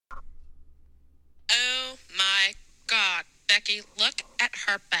Becky, look at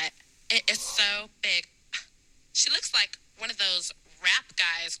her butt. It is so big. She looks like one of those rap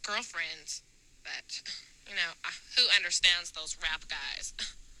guys' girlfriends. But, who understands those rap guys?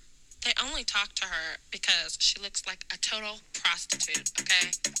 They only talk to her because she looks like a total prostitute,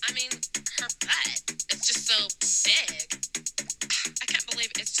 okay? I mean, her butt is just so big. I can't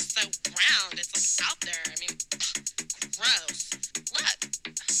believe it's just so round. It's like out there. I mean, gross. Look.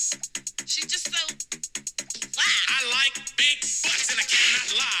 She's just so black. I like big butts and I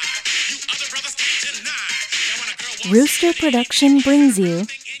cannot lie. You other brothers can't deny. Now when a girl walks Rooster Production brings you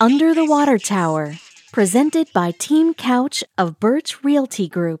Under the Water Tower, presented by Team Couch of Birch Realty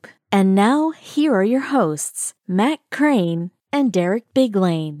Group. And now, here are your hosts, Matt Crane and Derek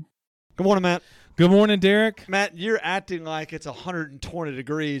Biglane. Good morning, Matt. Good morning, Derek. Matt, you're acting like it's 120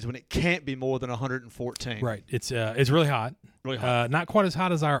 degrees when it can't be more than 114. Right. It's really hot. Really hot. Not quite as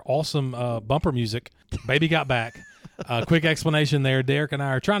hot as our awesome bumper music, Baby Got Back. Quick explanation there. Derek and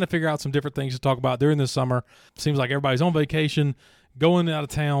I are trying to figure out some different things to talk about during this summer. Seems like everybody's on vacation, going out of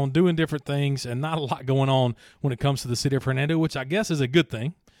town, doing different things, and not a lot going on when it comes to the city of Hernando, which I guess is a good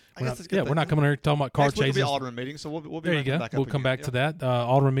thing. We're not coming here talking about car chases. Next week will be Alderman meeting, so we'll be there you go. Back we'll come back to that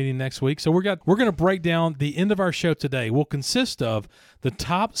Alderman meeting next week. So we're going to break down the end of our show today. Will consist of the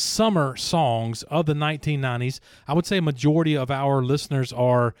top summer songs of the 1990s. I would say a majority of our listeners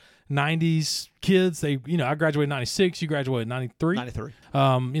are 90s kids. I graduated in 96. You graduated in 93. 93.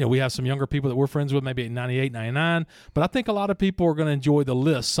 We have some younger people that we're friends with, maybe at 98, 99. But I think a lot of people are going to enjoy the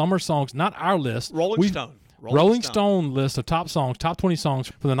list. Summer songs, not our list. Rolling Stone list of top 20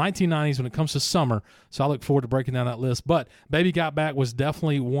 songs for the 1990s when it comes to summer. So I look forward to breaking down that list. But Baby Got Back was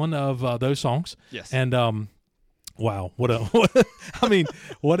definitely one of those songs. Yes. And wow, what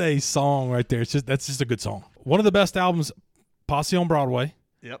a song right there. That's just a good song. One of the best albums, Posse on Broadway.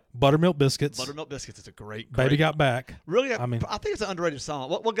 Yep. Buttermilk Biscuits. It's a great. Baby Got Back. Really, I think it's an underrated song.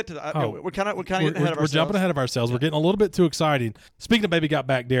 We'll get to that. We're kind of getting ahead of ourselves. We're jumping ahead of ourselves. Yeah. We're getting a little bit too excited. Speaking of Baby Got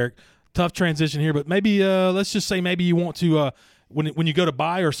Back, Derek, tough transition here, but maybe let's just say maybe you want to when you go to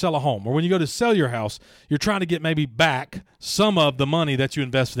buy or sell a home, or when you go to sell your house, you're trying to get maybe back some of the money that you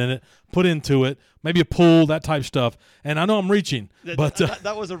invested in it, put into it, maybe a pool, that type of stuff. And I know I'm reaching, but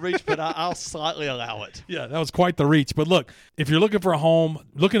that was a reach, but I'll slightly allow it. Yeah, that was quite the reach. But look, if you're looking for a home,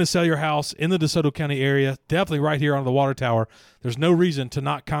 looking to sell your house in the DeSoto County area, definitely right here on the Water Tower, there's no reason to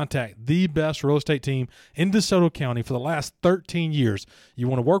not contact the best real estate team in DeSoto County for the last 13 years. You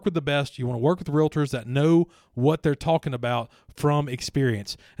want to work with the best. You want to work with realtors that know what they're talking about from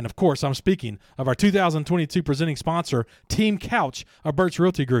experience. And, of course, I'm speaking of our 2022 presenting sponsor, Team Couch of Birch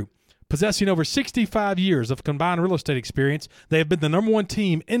Realty Group. Possessing over 65 years of combined real estate experience, they have been the number one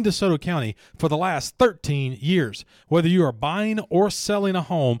team in DeSoto County for the last 13 years. Whether you are buying or selling a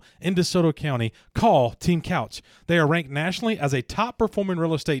home in DeSoto County, call Team Couch. They are ranked nationally as a top-performing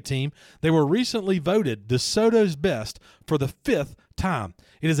real estate team. They were recently voted DeSoto's best for the 5th time.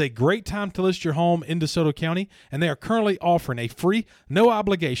 It is a great time to list your home in DeSoto County, and they are currently offering a free,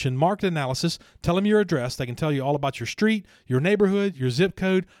 no-obligation market analysis. Tell them your address. They can tell you all about your street, your neighborhood, your zip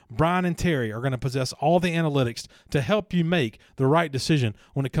code. Brian and Terry are going to possess all the analytics to help you make the right decision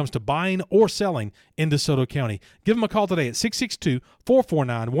when it comes to buying or selling in DeSoto County. Give them a call today at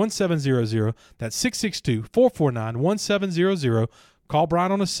 662-449-1700. That's 662-449-1700. Call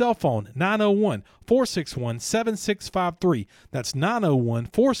Brian on his cell phone, 901-461-7653. That's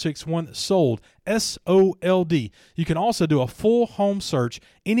 901-461-SOLD, S-O-L-D. You can also do a full home search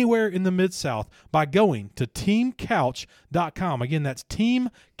anywhere in the Mid-South by going to teamcouch.com. Again, that's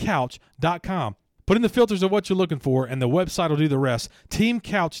teamcouch.com. Put in the filters of what you're looking for, and the website will do the rest.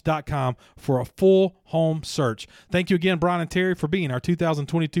 TeamCouch.com for a full home search. Thank you again, Brian and Terry, for being our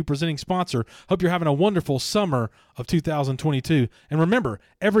 2022 presenting sponsor. Hope you're having a wonderful summer of 2022. And remember,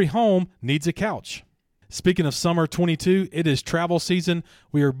 every home needs a couch. Speaking of summer 22, it is travel season.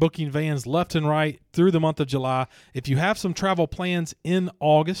 We are booking vans left and right through the month of July. If you have some travel plans in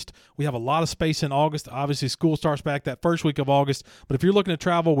August, we have a lot of space in August. Obviously, school starts back that first week of August. But if you're looking to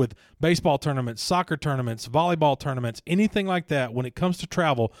travel with baseball tournaments, soccer tournaments, volleyball tournaments, anything like that, when it comes to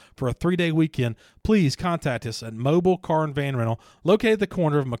travel for a 3-day weekend, please contact us at Mobile Car and Van Rental, located at the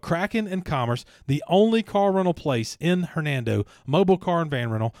corner of McCracken and Commerce, the only car rental place in Hernando. Mobile Car and Van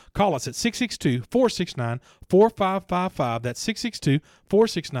Rental. Call us at 662-469-4555. That's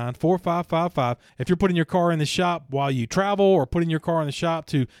 662-469-4555. If you're putting your car in the shop while you travel, or putting your car in the shop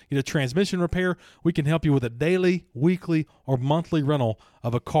to get a transmission repair, we can help you with a daily, weekly, or monthly rental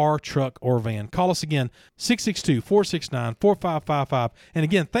of a car, truck, or van. Call us again, 662-469-4555. And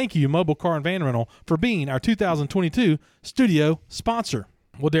again, thank you, Mobile Car and Van Rental, for being our 2022 studio sponsor.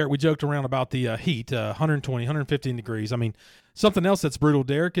 Well, Derek, we joked around about the heat, 120, 115 degrees. I mean, something else that's brutal,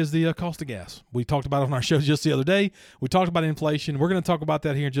 Derek, is the cost of gas. We talked about it on our show just the other day. We talked about inflation. We're going to talk about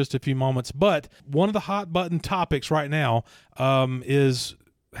that here in just a few moments. But one of the hot button topics right now is,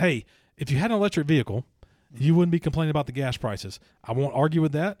 hey, if you had an electric vehicle, you wouldn't be complaining about the gas prices. I won't argue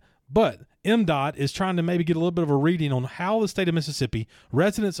with that. But MDOT is trying to maybe get a little bit of a reading on how the state of Mississippi,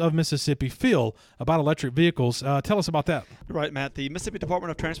 residents of Mississippi, feel about electric vehicles. Tell us about that. Right, Matt. The Mississippi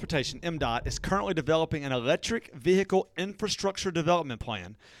Department of Transportation, MDOT, is currently developing an electric vehicle infrastructure development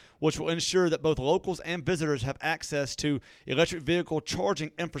plan, which will ensure that both locals and visitors have access to electric vehicle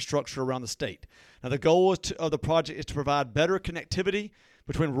charging infrastructure around the state. Now, the goal of the project is to provide better connectivity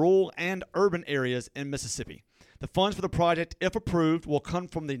between rural and urban areas in Mississippi. The funds for the project, if approved, will come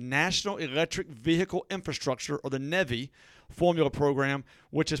from the National Electric Vehicle Infrastructure, or the NEVI, formula program,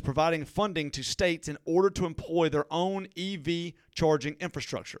 which is providing funding to states in order to employ their own EV charging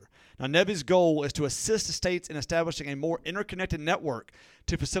infrastructure. Now, NEVI's goal is to assist the states in establishing a more interconnected network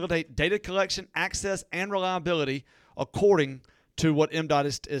to facilitate data collection, access, and reliability, according to what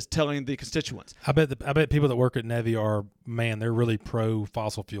MDOT is telling the constituents. I bet people that work at NEVI are, man, they're really pro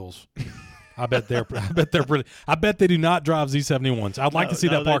fossil fuels. I bet they do not drive Z71s. I'd like to see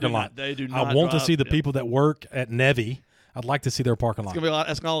that parking lot. They do not. I want to see the people that work at NEVI. I'd like to see their parking lot. It's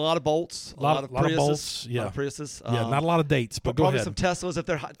gonna be a lot of bolts, a lot of Priuses, bolts, yeah, a lot of Priuses. Yeah, not a lot of dates, but go probably ahead. some Teslas if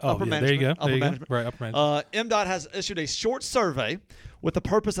they're upper management. There you go. Upper management. Right, upper management. MDOT has issued a short survey with the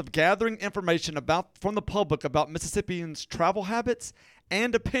purpose of gathering information from the public about Mississippians' travel habits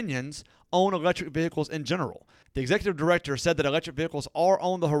and opinions on electric vehicles in general. The executive director said that electric vehicles are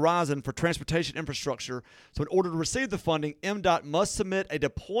on the horizon for transportation infrastructure, so in order to receive the funding, MDOT must submit a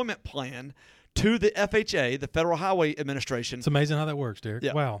deployment plan to the FHA, the Federal Highway Administration. It's amazing how that works, Derek.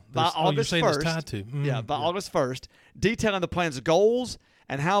 Yeah. Wow. By August 1st, tied to. by August 1st, detailing the plan's goals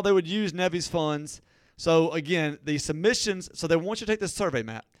and how they would use NEVI's funds. So, again, the submissions, so they want you to take this survey,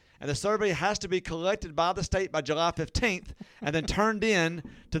 Matt, and the survey has to be collected by the state by July 15th and then turned in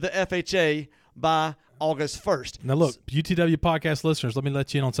to the FHA by August 1st. Now, look, UTW podcast listeners, let me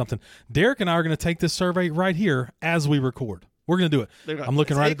let you in on something. Derek and I are going to take this survey right here as we record. We're going to do it. I'm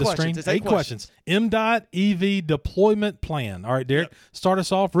looking right at the screen. It's 8 questions. MDOT EV deployment plan. All right, Derek, start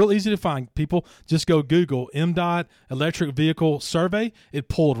us off. Real easy to find. People, just go Google MDOT electric vehicle survey. It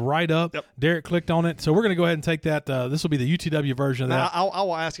pulled right up. Yep. Derek clicked on it. So we're going to go ahead and take that. This will be the UTW version of that. Now, I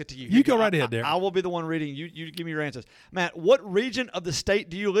will ask it to you. You go right ahead, Derek. I will be the one reading. You give me your answers. Matt, what region of the state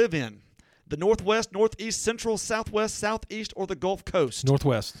do you live in? The Northwest, Northeast, Central, Southwest, Southeast, or the Gulf Coast?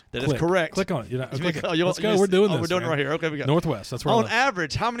 Northwest. That is correct. Click on it. Let's go. We're doing this. We're doing it right here. Okay, we go. Northwest. That's where On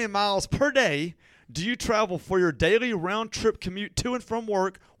average, how many miles per day do you travel for your daily round-trip commute to and from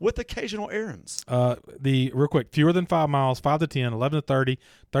work with occasional errands? Real quick, fewer than 5 miles, 5 to 10, 11 to 30,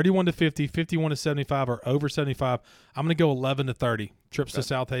 31 to 50, 51 to 75, or over 75. I'm going to go 11 to 30. Trips to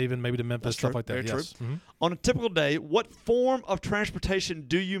South Haven, maybe to Memphis, stuff like that. Very yes. true. Mm-hmm. On a typical day, what form of transportation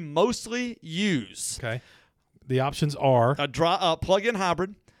do you mostly use? Okay. The options are A plug-in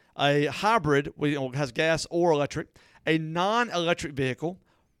hybrid, a hybrid has gas or electric, a non-electric vehicle,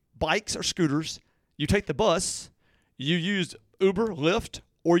 bikes or scooters. You take the bus, you use Uber, Lyft,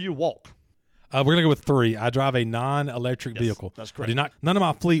 or you walk. we're going to go with 3. I drive a non-electric vehicle. That's correct. None of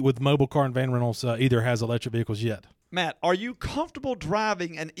my fleet with mobile car and van rentals either has electric vehicles yet. Matt, are you comfortable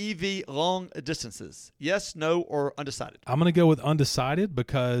driving an EV long distances? Yes, no, or undecided? I'm going to go with undecided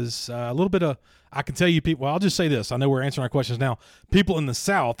because a little bit of – I can tell you people – well, I'll just say this. I know we're answering our questions now. People in the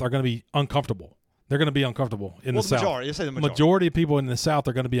South are going to be uncomfortable. They're going to be uncomfortable in the South. Majority. You say the majority of people in the South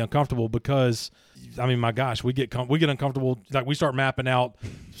are going to be uncomfortable because, I mean, my gosh, we get uncomfortable. Like we start mapping out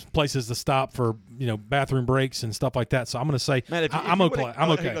places to stop for, bathroom breaks and stuff like that. So I'm going to say, man, I'm okay.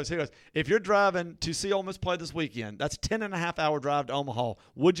 Here goes. If you're driving to see Ole Miss play this weekend, that's 10.5-hour drive to Omaha.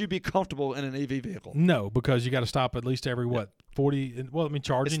 Would you be comfortable in an EV vehicle? No, because you got to stop at least every 40. Well, I mean,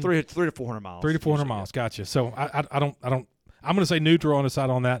 charging. It's 300 to 400 miles. 300 to 400 miles. Gotcha. So I don't. I'm going to say neutral on the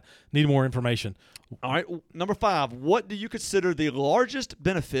side on that. Need more information. All right. Number 5, what do you consider the largest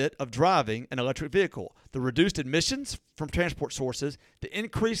benefit of driving an electric vehicle? The reduced emissions from transport sources, the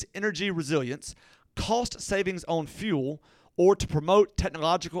increased energy resilience, cost savings on fuel, or to promote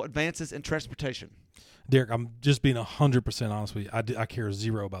technological advances in transportation? Derek, I'm just being 100% honest with you. I care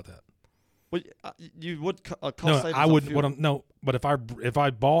zero about that. Well, you would cost no, savings I on wouldn't. fuel. But if I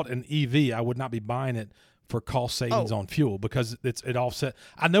bought an EV, I would not be buying it for cost savings on fuel because it offset.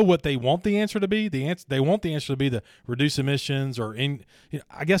 I know what they want the answer to be. They want the answer to be the reduce emissions or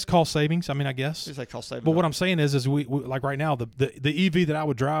I guess cost savings. I mean, I guess. You say cost savings. But what I'm saying is we like right now the EV that I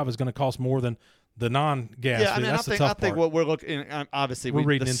would drive is going to cost more than the non-gas. Yeah, I mean, that's I the tough think part. what we're looking. Obviously, We're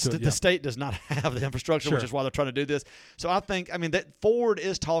reading the, into it, the yeah. state does not have the infrastructure, Sure. which is why they're trying to do this. So I think, I mean, that Ford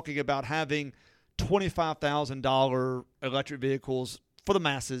is talking about having $25,000 electric vehicles for the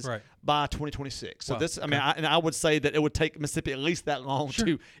masses Right. by 2026. So Wow, this, I okay. mean, I would say that it would take Mississippi at least that long Sure.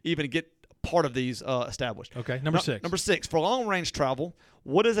 to even get part of these established. Okay, number No- 6. Number 6, for long range travel,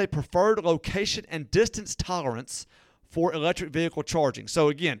 what is a preferred location and distance tolerance for electric vehicle charging? So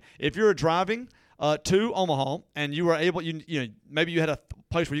again, if you're driving to Omaha and you were able, you know, maybe you had a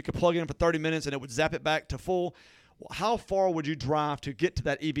place where you could plug in for 30 minutes and it would zap it back to full. How far would you drive to get to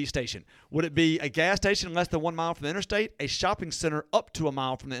that EV station? Would it be a gas station less than 1 mile from the interstate, a shopping center up to a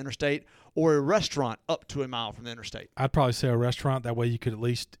mile from the interstate, or a restaurant up to a mile from the interstate? I'd probably say a restaurant. That way you could at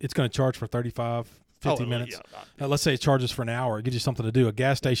least – it's going to charge for 35, 50 Oh, minutes. yeah. Let's say it charges for an hour. It gives you something to do. A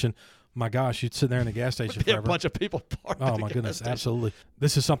gas station, my gosh, you'd sit there in a gas station Be a forever. bunch of people parked. Oh, at the my gas goodness, station. absolutely.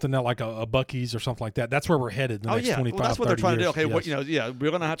 This is something that like a Buc-ee's or something like that. That's where we're headed in the Oh next yeah, 25, well, that's what they're 30 trying to do. years. Okay, Yes. what, you know, yeah, we're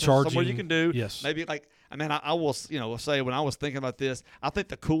gonna have to somewhere you Charging, can do. yes. Maybe like, I mean, I will, you know, say when I was thinking about this, I think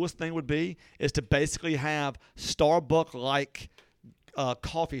the coolest thing would be is to basically have Starbucks like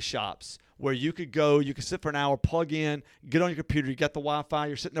coffee shops where you could go, you could sit for an hour, plug in, get on your computer, you got the Wi-Fi,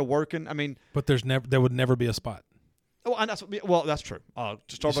 you're sitting there working. I mean, But there would never be a spot. oh, and that's well, that's true.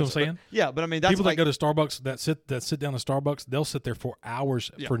 Starbucks, what I'm saying? Yeah, but I mean, that's People like, that go to Starbucks that sit down to Starbucks, they'll sit there for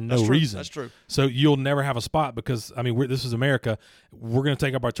hours Yeah, for no that's true. reason. That's true. So you'll never have a spot because I mean this is America. We're going to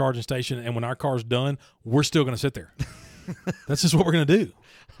take up our charging station, and when our car's done, we're still going to sit there. That's just what we're going to do.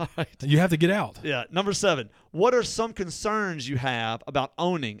 All right. You have to get out. Yeah. Number 7. What are some concerns you have about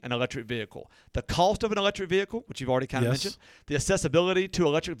owning an electric vehicle? The cost of an electric vehicle, which you've already kind of Yes. mentioned. The accessibility to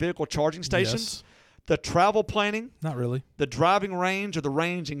electric vehicle charging stations. The travel planning. Not really. The driving range or the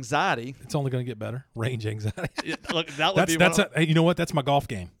range anxiety. It's only going to get better. Range anxiety. Yeah, look, that would that's be one of- hey, you know what? That's my golf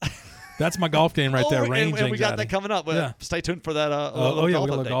game. That's my golf game right there. Oh, Range and we got anxiety. that coming up. Yeah. Stay tuned for that. Oh yeah, we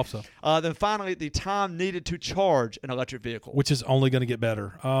got a update. golf stuff, Then finally, the time needed to charge an electric vehicle. which is only going to get better.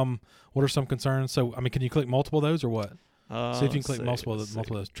 What are some concerns? So I mean, can you click multiple of those or what? See if you can click multiple of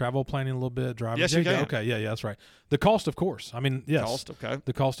those. Travel planning a little bit, driving. Yes, There you go. can. Okay, yeah, that's right. The cost, of course. I mean, yes. Cost, okay.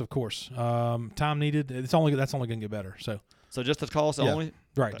 The cost, of course. Time needed. That's only going to get better. So just the cost yeah. only.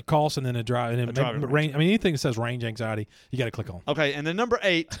 Right, the cost and then a drive and then driving range. I mean, anything that says range anxiety, you got to click on. Okay, and then number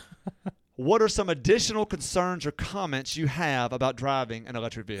 8. What are some additional concerns or comments you have about driving an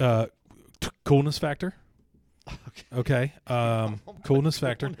electric vehicle? Coolness factor. Okay. Coolness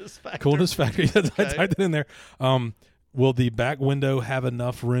factor. Coolness factor. Coolness factor. Yeah, I Okay. typed it in there. Will the back window have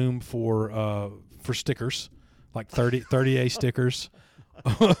enough room for stickers, like 30A stickers?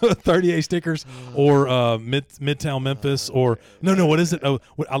 30A stickers or Midtown Memphis or no what is it?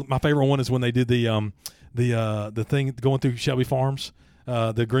 My favorite one is when they did the thing going through Shelby Farms,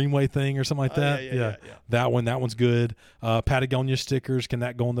 the Greenway thing or something like that. yeah. That one's good. Patagonia stickers, can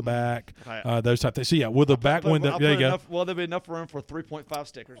that go in the back? Right. Those type of things. So yeah, will the back window? There you go. Well, there'll be enough room for 3.5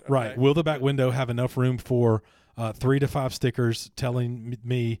 stickers. Okay. Right. Will the back window have enough room for 3 to 5 stickers telling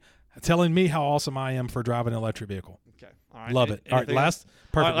me how awesome I am for driving an electric vehicle? Okay. All right. Love it. All right, Anything last else?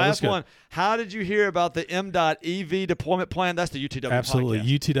 perfect. All right, Let's last go. one. How did you hear about the MDOT EV deployment plan? That's the UTW Absolutely.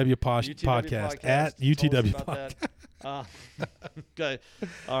 podcast. UTW podcast at Told us UTW about podcast. that. Okay.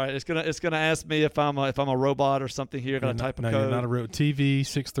 All right. It's gonna ask me if I'm a robot or something here. Gonna type a no, code. you're not a real TV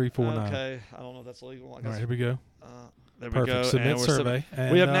 6349. Okay. I don't know if that's legal. I All guess. right, here we go. There we Perfect. go. Submit And we're survey.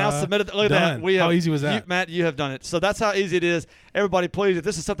 we have And, now submitted. Look at done. that. We have, How easy was that? Matt, you have done it. So that's how easy it is. Everybody, please, if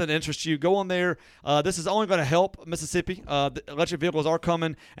this is something that interests you, go on there. This is only going to help Mississippi. The electric vehicles are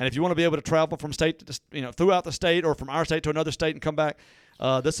coming, and if you want to be able to travel from state to throughout the state or from our state to another state and come back,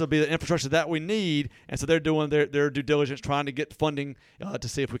 this will be the infrastructure that we need. And so they're doing their due diligence, trying to get funding to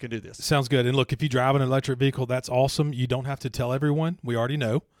see if we can do this. Sounds good. And look, if you drive an electric vehicle, that's awesome. You don't have to tell everyone. We already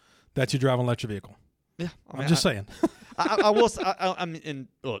know that you drive an electric vehicle. Yeah, I'm just saying. I will. I mean, and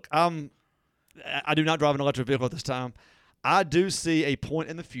look, I do not drive an electric vehicle at this time. I do see a point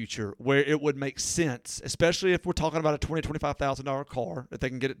in the future where it would make sense, especially if we're talking about a $25,000 car, if they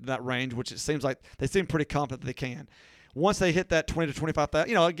can get it in that range, which it seems like they seem pretty confident that they can. Once they hit that 20 to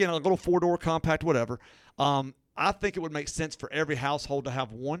 25,000, again, a little 4-door compact, whatever. I think it would make sense for every household to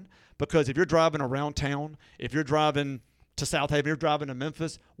have one, because if you're driving around town, if you're driving to South Haven, you're driving to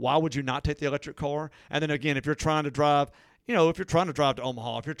Memphis, why would you not take the electric car? And then again, if you're trying to drive, if you're trying to drive to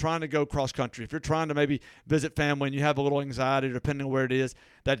Omaha, if you're trying to go cross country, if you're trying to maybe visit family and you have a little anxiety, depending on where it is,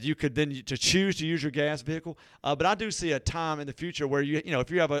 that you could then to choose to use your gas vehicle. But I do see a time in the future where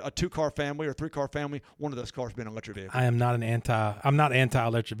if you have a 2-car family or 3-car family, one of those cars being an electric vehicle. I'm not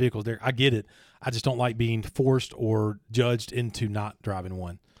anti-electric vehicles. I get it. I just don't like being forced or judged into not driving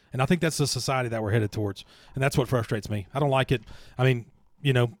one. And I think that's the society that we're headed towards, and that's what frustrates me. I don't like it. I mean,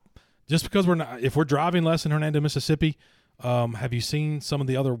 just because if we're driving less in Hernando, Mississippi, have you seen some of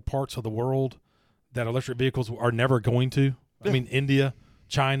the other parts of the world that electric vehicles are never going to? I mean, India,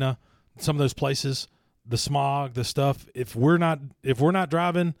 China, some of those places, the smog, the stuff. If we're not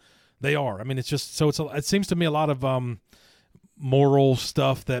driving, they are. I mean, it's just so it seems to me a lot of moral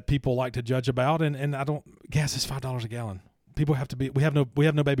stuff that people like to judge about, and I don't. Gas is $5 a gallon. People have to be. We have no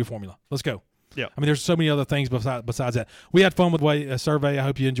baby formula. Let's go. Yeah. I mean, there's so many other things besides that. We had fun with the survey. I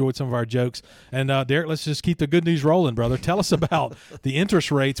hope you enjoyed some of our jokes. And, Derek, let's just keep the good news rolling, brother. Tell us about the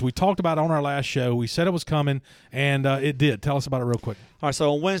interest rates. We talked about it on our last show. We said it was coming, and it did. Tell us about it real quick. All right,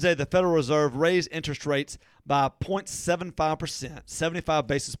 so on Wednesday, the Federal Reserve raised interest rates by 0.75%, 75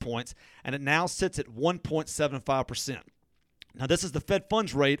 basis points, and it now sits at 1.75%. Now, this is the Fed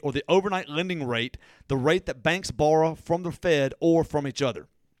funds rate, or the overnight lending rate, the rate that banks borrow from the Fed or from each other.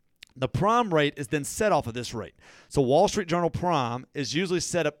 The prime rate is then set off of this rate. So Wall Street Journal prime is usually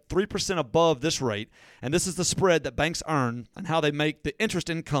set up 3% above this rate, and this is the spread that banks earn and how they make the interest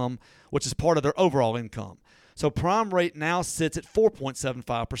income, which is part of their overall income. So prime rate now sits at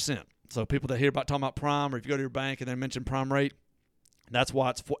 4.75%. So people that hear about talking about prime, or if you go to your bank and they mention prime rate, that's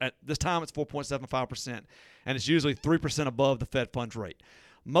why at this time it's 4.75%, and it's usually 3% above the Fed funds rate.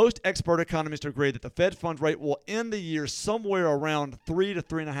 Most expert economists agree that the Fed funds rate will end the year somewhere around 3 to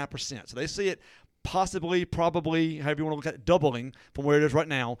 3.5%. So they see it possibly, probably, however you want to look at it, doubling from where it is right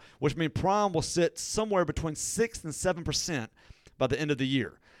now, which means prime will sit somewhere between 6 and 7% by the end of the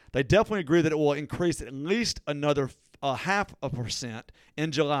year. They definitely agree that it will increase at least another 0.5%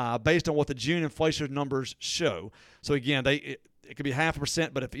 in July based on what the June inflation numbers show. So again, it could be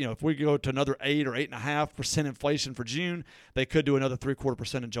 0.5%, but if we go to another 8 or 8.5% inflation for June, they could do another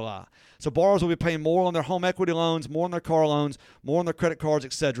 0.75% in July. So borrowers will be paying more on their home equity loans, more on their car loans, more on their credit cards,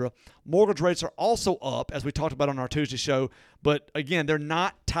 etc. Mortgage rates are also up, as we talked about on our Tuesday show, but again, they're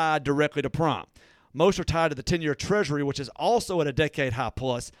not tied directly to prime. Most are tied to the 10-year Treasury, which is also at a decade high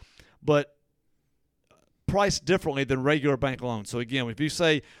plus, but priced differently than regular bank loans. So again, if you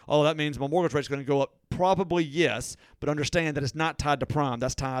say, oh, that means my mortgage rate is going to go up, probably yes, but understand that it's not tied to prime.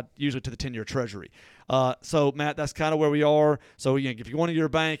 That's tied usually to the 10-year Treasury. So, Matt, that's kind of where we are. So, again, if you go into your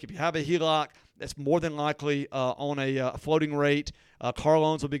bank, if you have a HELOC, that's more than likely on a floating rate. Car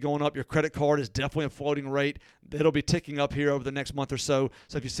loans will be going up. Your credit card is definitely a floating rate. It'll be ticking up here over the next month or so.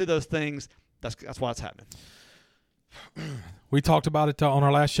 So if you see those things, that's why it's happening. We talked about it on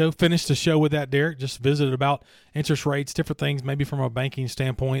our last show. Finished the show with that, Derek. Just visited about interest rates, different things, maybe from a banking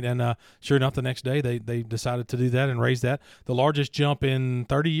standpoint. And sure enough, the next day they decided to do that and raise that. The largest jump in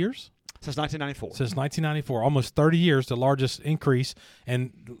 30 years? Since 1994. Since 1994. Almost 30 years, the largest increase.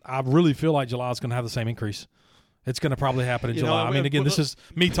 And I really feel like July is going to have the same increase. It's going to probably happen in July. I mean, again, this is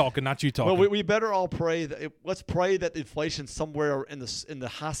me talking, not you talking. Well, we better all pray that let's pray that inflation's somewhere in the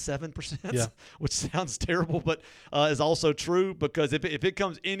high 7%, which sounds terrible, but is also true, because if it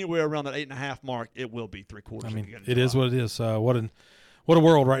comes anywhere around that 8.5 mark, it will be 3/4. I mean, it is what it is. What a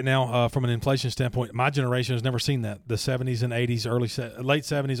world right now from an inflation standpoint. My generation has never seen that. The 70s and 80s, late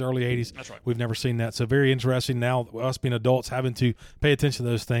 70s, early 80s. That's right. We've never seen that. So very interesting now, us being adults having to pay attention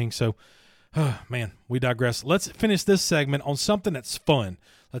to those things. So. Man, we digress. Let's finish this segment on something that's fun.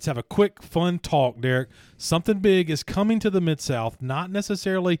 Let's have a quick, fun talk, Derek. Something big is coming to the Mid-South, not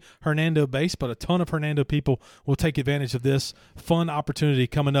necessarily Hernando-based, but a ton of Hernando people will take advantage of this fun opportunity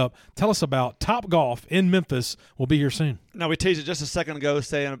coming up. Tell us about Top Golf in Memphis. We'll be here soon. Now, we teased it just a second ago,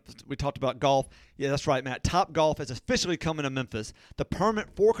 saying we talked about golf. Yeah, that's right, Matt. Top Golf is officially coming to Memphis. The permit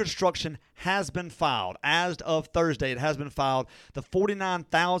for construction has been filed. As of Thursday, it has been filed. The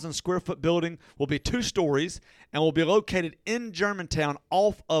 49,000-square-foot building will be 2 stories and will be located in Germantown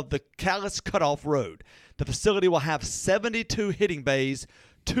off of the Callis Cutoff Road. The facility will have 72 hitting bays,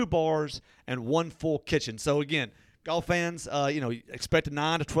 2 bars, and 1 full kitchen. So, again, golf fans, expect a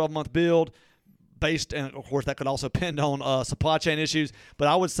 9 to 12-month build. Based, and of course that could also depend on supply chain issues, but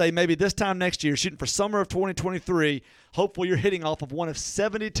I would say maybe this time next year, shooting for summer of 2023, hopefully you're hitting off of one of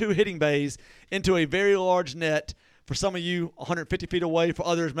 72 hitting bays into a very large net. For some of you, 150 feet away. For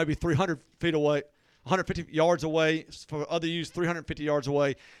others, maybe 300 feet away, 150 yards away. For other use, 350 yards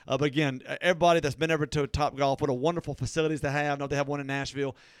away. But again, everybody that's been ever to Top Golf, what a wonderful facilities they have. I know they have one in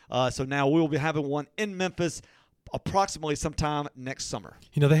Nashville. So now we will be having one in Memphis approximately sometime next summer.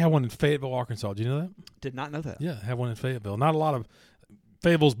 They have one in Fayetteville, Arkansas. Do you know that? Did not know that. Yeah, have one in Fayetteville. Not a lot of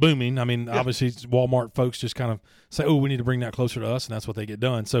Fayetteville's booming. I mean, obviously Walmart folks just kind of say, oh, we need to bring that closer to us, and that's what they get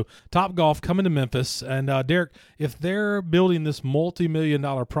done. So Top Golf coming to Memphis. And, Derek, if they're building this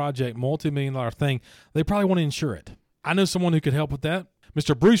multi-million-dollar project, multi-million-dollar thing, they probably want to insure it. I know someone who could help with that.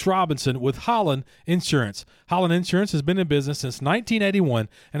 Mr. Bruce Robinson with Holland Insurance. Holland Insurance has been in business since 1981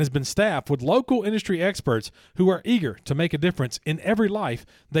 and has been staffed with local industry experts who are eager to make a difference in every life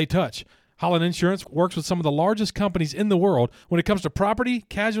they touch. Holland Insurance works with some of the largest companies in the world when it comes to property,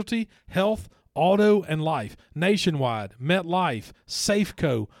 casualty, health, auto, and life. Nationwide, MetLife,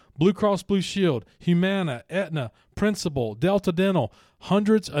 Safeco, Blue Cross Blue Shield, Humana, Aetna, Principal, Delta Dental.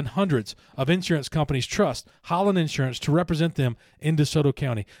 Hundreds and hundreds of insurance companies trust Holland Insurance to represent them in DeSoto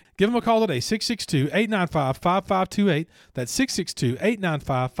County. Give them a call today, 662-895-5528. That's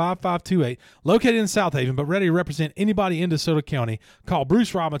 662-895-5528. Located in South Haven, but ready to represent anybody in DeSoto County. Call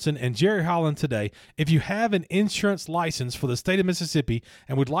Bruce Robinson and Jerry Holland today. If you have an insurance license for the state of Mississippi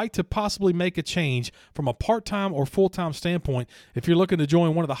and would like to possibly make a change from a part-time or full-time standpoint, if you're looking to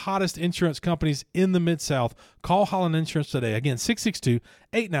join one of the hottest insurance companies in the Mid-South, call Holland Insurance today. Again,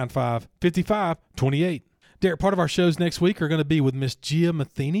 662-895-5528. Derek, part of our shows next week are going to be with Miss Gia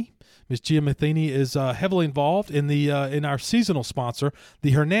Matheny. Miss Gia Matheny is heavily involved in our seasonal sponsor,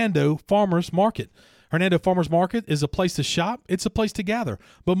 the Hernando Farmers Market. Hernando Farmers Market is a place to shop. It's a place to gather.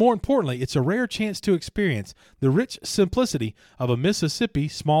 But more importantly, it's a rare chance to experience the rich simplicity of a Mississippi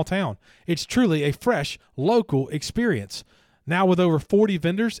small town. It's truly a fresh, local experience. Now with over 40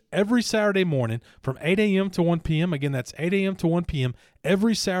 vendors every Saturday morning from 8 a.m. to 1 p.m. Again, that's 8 a.m. to 1 p.m.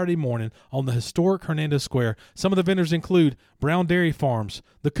 every Saturday morning on the historic Hernando Square. Some of the vendors include Brown Dairy Farms,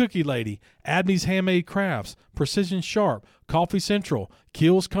 The Cookie Lady, Abney's Handmade Crafts, Precision Sharp, Coffee Central,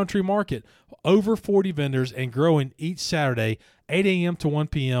 Keels Country Market. Over 40 vendors and growing each Saturday, 8 a.m. to 1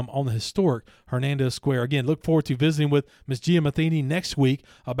 p.m. on the historic Hernando Square. Again, look forward to visiting with Ms. Gia Matheny next week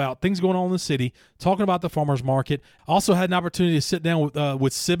about things going on in the city, talking about the farmers market. Also had an opportunity to sit down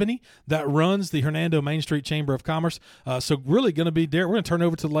with Siboney that runs the Hernando Main Street Chamber of Commerce. So really going to be, Derek, we're going to turn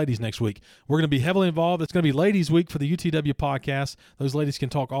over to the ladies next week. We're going to be heavily involved. It's going to be Ladies Week for the UTW podcast. Those ladies can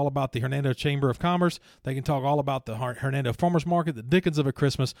talk all about the Hernando Chamber of Commerce. They can talk all about the Hernando Farmers Market, the Dickens of a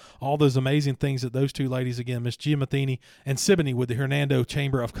Christmas, all those amazing things that those two ladies, again, Ms. Gia Matheny and Siboney with the Hernando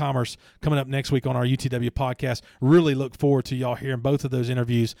Chamber of Commerce, coming up next week on our UTW podcast. Really look forward to y'all hearing both of those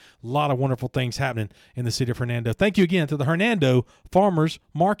interviews. A lot of wonderful things happening in the city of Hernando. Thank you again to the Hernando Farmers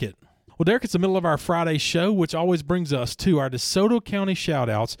Market. Well, Derek, it's the middle of our Friday show, which always brings us to our DeSoto County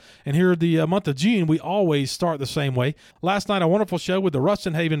shout-outs. And here the month of June, we always start the same way. Last night, a wonderful show with the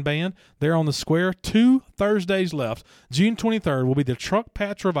Ruston Haven Band there on the square. 2 Thursdays left. June 23rd will be the Truck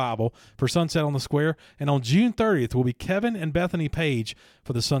Patch Revival for Sunset on the Square. And on June 30th will be Kevin and Bethany Page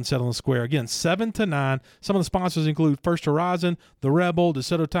for the Sunset on the Square. Again, 7 to 9. Some of the sponsors include First Horizon, The Rebel,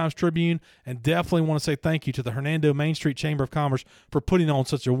 DeSoto Times-Tribune, and definitely want to say thank you to the Hernando Main Street Chamber of Commerce for putting on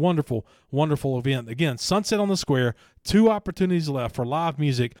such a wonderful event. Again, Sunset on the Square, 2 opportunities left for live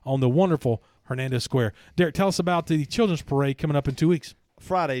music on the wonderful Hernando Square. Derek, tell us about the Children's Parade coming up in 2 weeks.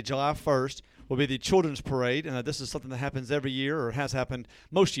 Friday, July 1st, will be the Children's Parade, and this is something that happens every year or has happened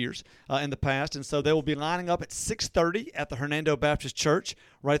most years in the past. And so they will be lining up at 6:30 at the Hernando Baptist Church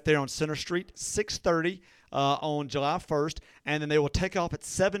right there on Center Street, 6:30 on July 1st, and then they will take off at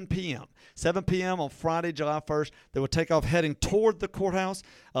 7 p.m. 7 p.m. on Friday, July 1st. They will take off heading toward the courthouse.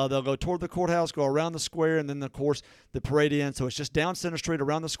 They'll go toward the courthouse, go around the square, and then, of course, the parade ends. So it's just down Center Street,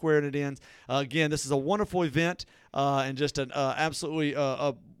 around the square, and it ends. Again, this is a wonderful event and just an absolutely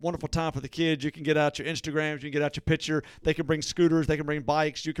a wonderful time for the kids. You can get out your Instagrams, you can get out your picture. They can bring scooters, they can bring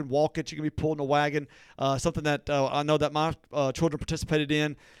bikes, you can walk it, you can be pulling a wagon. Something that I know that my children participated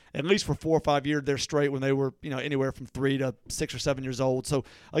in at least for 4 or 5 years there straight when they were, anywhere from 3 to 6 or 7 years old. So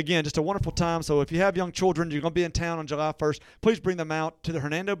again, just a wonderful time. So if you have young children, you're going to be in town on July 1st, please bring them out to the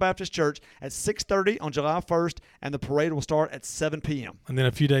Hernando Baptist Church at 6:30 on July 1st, and the parade will start at 7 p.m. And then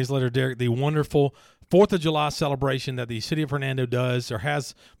a few days later, Derek, the wonderful 4th of July celebration that the city of Hernando does or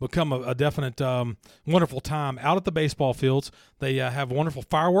has become a definite wonderful time out at the baseball fields. They have wonderful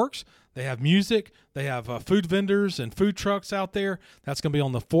fireworks. They have music. They have food vendors and food trucks out there. That's going to be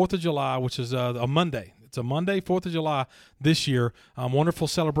on the 4th of July, which is a Monday. It's a Monday, 4th of July this year. Wonderful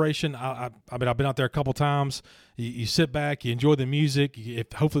celebration. I've been out there a couple times. You sit back, you enjoy the music.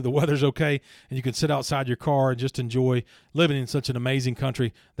 Hopefully the weather's okay, and you can sit outside your car and just enjoy living in such an amazing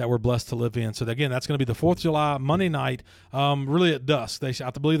country that we're blessed to live in. So again, that's going to be the 4th of July, Monday night, really at dusk. I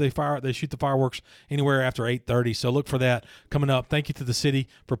believe they shoot the fireworks anywhere after 8:30. So look for that coming up. Thank you to the city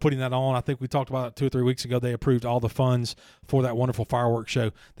for putting that on. I think we talked about it 2 or 3 weeks ago. They approved all the funds for that wonderful fireworks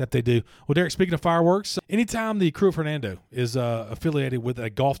show that they do. Well, Derek, speaking of fireworks, anytime the Crew of Hernando is affiliated with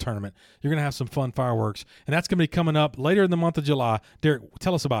a golf tournament, you're going to have some fun fireworks, and that's going to be coming up later in the month of July. Derek,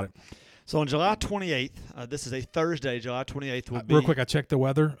 tell us about it. So on July 28th, this is a Thursday, July 28th will be... Real quick, I checked the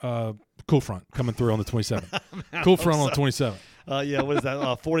weather. Cool front coming through on the 27th. Cool front on the 27th. Yeah, what is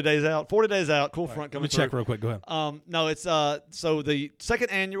that? 40 days out. 40 days out. Cool front Let coming me check through. real quick. Go ahead. No, it's so the second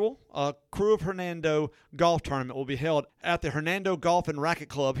annual Crew of Hernando golf tournament will be held at the Hernando Golf and Racket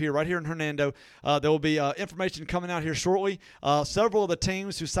Club right here in Hernando. There will be information coming out here shortly. Several of the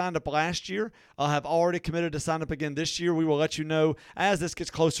teams who signed up last year have already committed to sign up again this year. We will let you know as this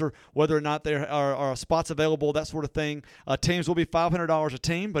gets closer whether or not there are spots available, that sort of thing. Teams will be $500 a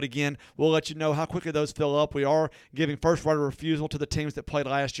team, but again, we'll let you know how quickly those fill up. We are giving first right of refusal to the teams that played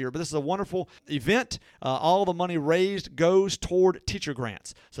last year. But this is a wonderful event. All the money raised goes toward teacher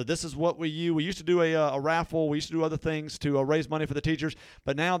grants. So this is what we used to do a raffle. We used to do other things to raise money for the teachers.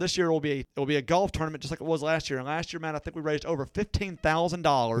 But now this year it will be a golf tournament just like it was last year. And last year, Matt, I think we raised over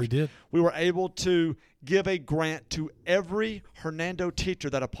 $15,000. We did. We were able to give a grant to every Hernando teacher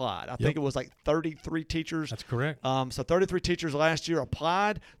that applied. I think it was like 33 teachers. That's correct. So 33 teachers last year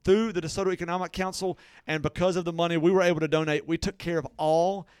applied through the DeSoto Economic Council, and because of the money we were able to donate, we took care of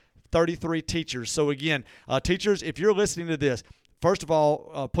all 33 teachers. So again, teachers, if you're listening to this, first of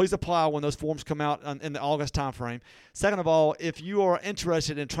all, please apply when those forms come out in the August timeframe. Second of all, if you are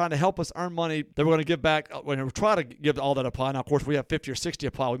interested in trying to help us earn money that we're going to give back, we're going to try to give all that apply. Now, of course, we have 50 or 60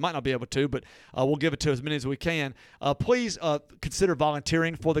 apply. We might not be able to, but we'll give it to as many as we can. Please consider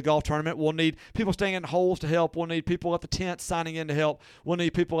volunteering for the golf tournament. We'll need people staying in holes to help. We'll need people at the tent signing in to help. We'll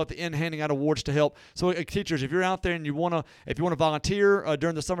need people at the end handing out awards to help. So, teachers, if you're out there and you want to volunteer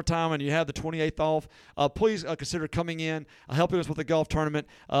during the summertime and you have the 28th off, please consider coming in, helping us with the golf tournament.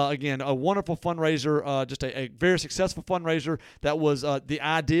 Again, a wonderful fundraiser, just a very successful fundraiser. That was the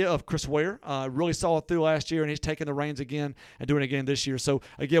idea of Chris Ware. Really saw it through last year, and he's taking the reins again and doing it again this year. So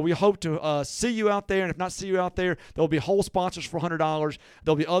again, we hope to see you out there, and if not see you out there, there'll be whole sponsors for $100.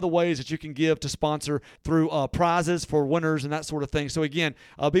 There'll be other ways that you can give to sponsor through prizes for winners and that sort of thing. So again,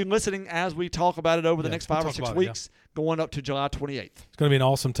 be listening as we talk about it over the next 5 or 6 weeks. Going up to July 28th. It's going to be an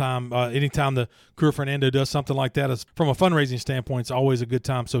awesome time. Anytime the Crew of Hernando does something like that, from a fundraising standpoint, it's always a good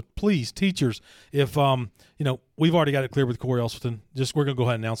time. So please, teachers, if we've already got it cleared with Corey Elston. We're going to go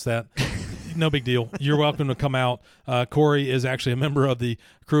ahead and announce that. No big deal. You're welcome to come out. Corey is actually a member of the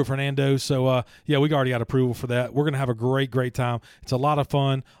Crew of Hernando. So, we already got approval for that. We're going to have a great time. It's a lot of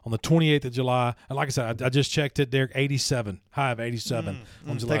fun on the 28th of July. And like I said, I just checked it, Derek, 87. High of 87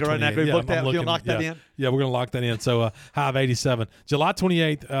 on July 28th. Take it right now. Can we book that? You'll lock that in? Yeah, we're going to lock that in. So, high of 87. July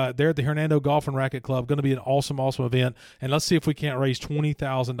 28th, there at the Hernando Golf and Racket Club. Going to be an awesome event. And let's see if we can't raise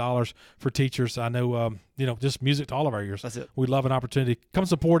 $20,000 for teachers. I know, just music to all of our ears. That's it. We'd love an opportunity. Come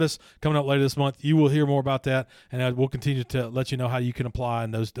support us. Coming up later this month, you will hear more about that, and we'll continue to let you know how you can apply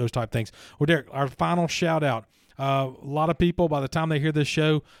and those type things. Well, Derek, our final shout out. A lot of people, by the time they hear this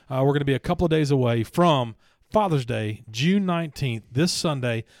show, we're going to be a couple of days away from Father's Day, June 19th, this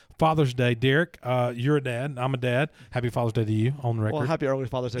Sunday. Father's Day. Derek, you're a dad. I'm a dad. Happy Father's Day to you on the record. Well, happy early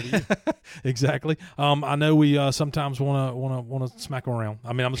Father's Day to you. Exactly. I know we sometimes want to smack them around.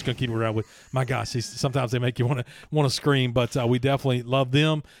 I mean, I'm just going to keep it around with my gosh. Sometimes they make you want to scream, but we definitely love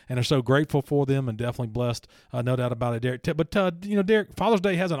them and are so grateful for them and definitely blessed. No doubt about it, Derek. But Derek, Father's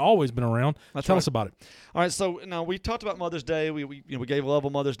Day hasn't always been around. Tell us about it. All right. So now we talked about Mother's Day. We gave love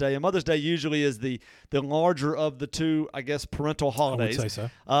on Mother's Day, and Mother's Day usually is the larger of the two, I guess, parental holidays. I would say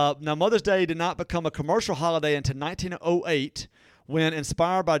so. Now, Mother's Day did not become a commercial holiday until 1908 when,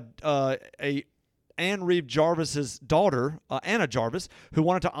 inspired by Anne Reeve Jarvis's daughter, Anna Jarvis, who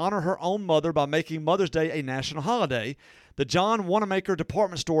wanted to honor her own mother by making Mother's Day a national holiday. The John Wanamaker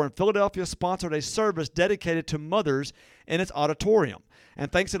department store in Philadelphia sponsored a service dedicated to mothers in its auditorium.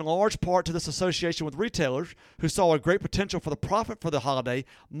 And thanks in large part to this association with retailers who saw a great potential for the profit for the holiday,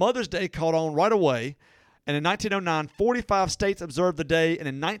 Mother's Day caught on right away. And in 1909, 45 states observed the day, and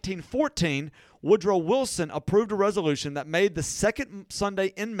in 1914, Woodrow Wilson approved a resolution that made the second Sunday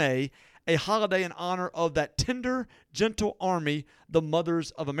in May a holiday in honor of that tender, gentle army, the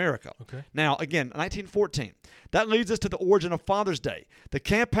mothers of America. Okay. Now, again, 1914. That leads us to the origin of Father's Day. The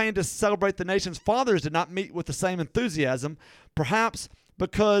campaign to celebrate the nation's fathers did not meet with the same enthusiasm, perhaps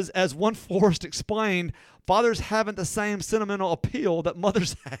because, as one florist explained, fathers haven't the same sentimental appeal that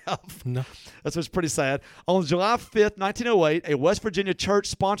mothers have. No. That's what's pretty sad. On July 5th, 1908, a West Virginia church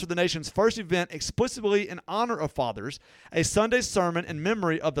sponsored the nation's first event explicitly in honor of fathers, a Sunday sermon in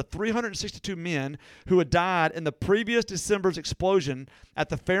memory of the 362 men who had died in the previous December's explosion at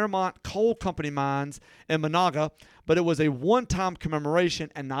the Fairmont Coal Company mines in Monaga, but it was a one-time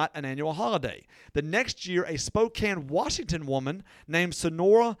commemoration and not an annual holiday. The next year, a Spokane, Washington woman named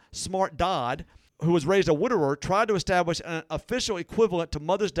Sonora Smart Dodd, who was raised a widower, tried to establish an official equivalent to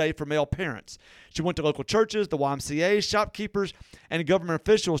Mother's Day for male parents. She went to local churches, the YMCA, shopkeepers, and government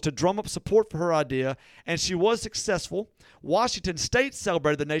officials to drum up support for her idea, and she was successful. Washington State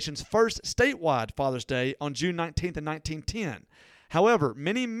celebrated the nation's first statewide Father's Day on June 19th in 1910. However,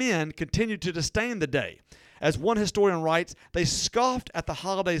 many men continued to disdain the day. As one historian writes, they scoffed at the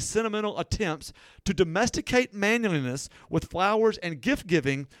holiday's sentimental attempts to domesticate manliness with flowers and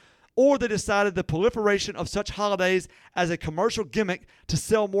gift-giving, or they decided the proliferation of such holidays as a commercial gimmick to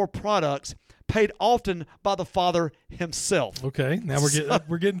sell more products, paid often by the father himself. Okay, now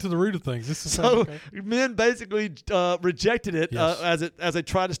we're getting to the root of things. This is So okay. men basically rejected it Yes. as they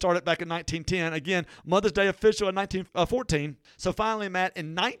tried to start it back in 1910. Again, Mother's Day official in 1914. So finally, Matt,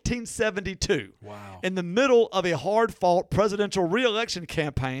 in 1972, Wow. in the middle of a hard-fought presidential re-election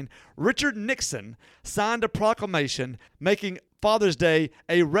campaign, Richard Nixon signed a proclamation making Father's Day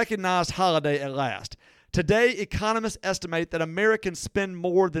a recognized holiday at last. Today, economists estimate that Americans spend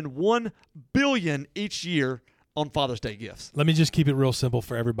more than $1 billion each year on Father's Day gifts. Let me just keep it real simple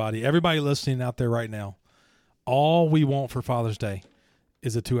for everybody. Everybody listening out there right now, all we want for Father's Day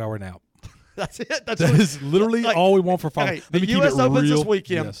is a 2-hour nap. That's it. That is literally all we want for Father's Day. Hey, the U.S. Opens this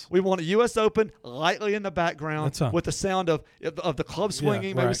weekend. Yes. We want a U.S. Open lightly in the background That's all. with the sound of the club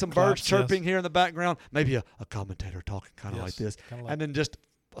swinging, maybe right. some Claps, birds chirping yes. here in the background, maybe a commentator talking kind of Yes, like this, kinda like- and then just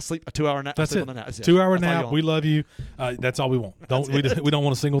a 2-hour nap. That's sleep it. on the nap. That's it. 2-hour That's all you nap. want. We love you. That's all we want. We don't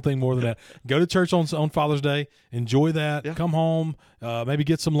want a single thing more than that. Go to church on Father's Day. Enjoy that. Yeah. Come home. Maybe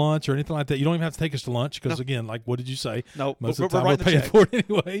get some lunch or anything like that. You don't even have to take us to lunch because, again, like what did you say? No, most we're of the time writing we're the paying check. for it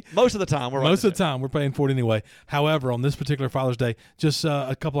anyway. Most of the time, we're Most of the time, we're paying for it anyway. However, on this particular Father's Day, just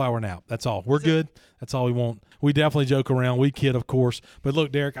a couple-hour nap. That's all. We're good. That's all we want. We definitely joke around. We kid, of course. But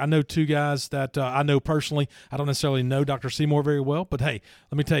look, Derek, I know two guys that I know personally. I don't necessarily know Dr. Seymour very well, but hey,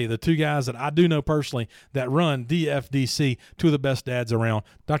 let me tell you, the two guys that I do know personally that run DFDC, two of the best dads around,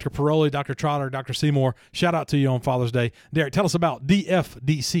 Dr. Paroli, Dr. Trotter, Dr. Seymour, shout out to you on Father's Day. Derek, tell us about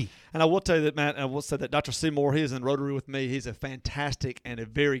DFDC. And I will tell you that, Matt, and I will say that Dr. Seymour, he is in Rotary with me. He's a fantastic and a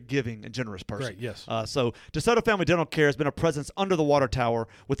very giving and generous person. Great, yes. So DeSoto Family Dental Care has been a presence under the water tower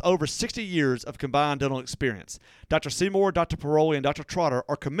with over 60 years of combined dental experience. Dr. Seymour, Dr. Paroli, and Dr. Trotter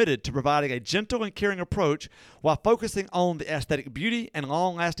are committed to providing a gentle and caring approach while focusing on the aesthetic beauty and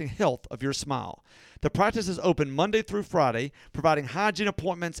long-lasting health of your smile. The practice is open Monday through Friday, providing hygiene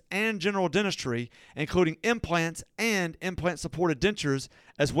appointments and general dentistry, including implants and implant-supported dentures,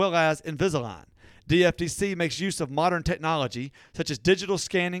 as well as Invisalign. DFDC makes use of modern technology, such as digital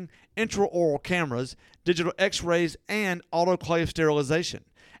scanning, intraoral cameras, digital x-rays, and autoclave sterilization.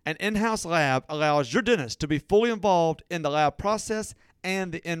 An in-house lab allows your dentist to be fully involved in the lab process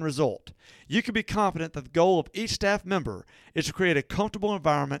and the end result. You can be confident that the goal of each staff member is to create a comfortable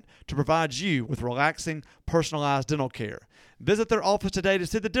environment to provide you with relaxing, personalized dental care. Visit their office today to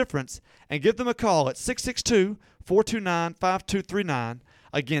see the difference and give them a call at 662-429-5239.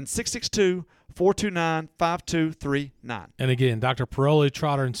 Again, 662-429-5239. And again, Dr. Paroli,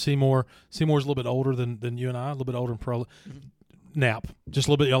 Trotter, and Seymour. Seymour's a little bit older than you and I, a little bit older than Paroli. Nap. Just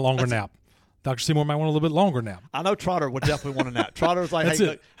a little bit longer nap. Dr. Seymour might want a little bit longer nap. I know Trotter would definitely want a nap. Trotter was like, That's hey, it.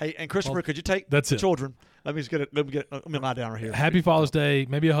 look, hey, and Christopher, could you take that's the it. children? Let me lie down right here. Happy Father's Day,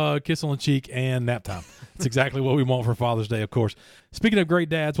 maybe a hug, kiss on the cheek, and nap time. That's exactly what we want for Father's Day, of course. Speaking of great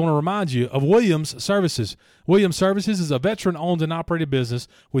dads, I want to remind you of Williams Services. Williams Services is a veteran-owned and operated business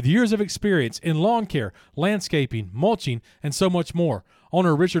with years of experience in lawn care, landscaping, mulching, and so much more.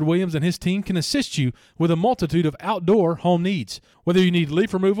 Owner Richard Williams and his team can assist you with a multitude of outdoor home needs. Whether you need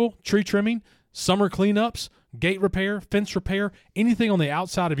leaf removal, tree trimming, summer cleanups, gate repair, fence repair, anything on the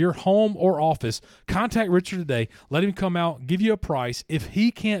outside of your home or office, contact Richard today. Let him come out, give you a price. If he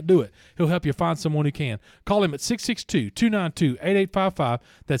can't do it, he'll help you find someone who can. Call him at 662-292-8855.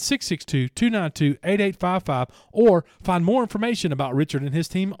 That's 662-292-8855. Or find more information about Richard and his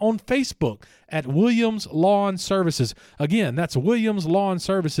team on Facebook at Williams Lawn Services. Again, that's Williams Lawn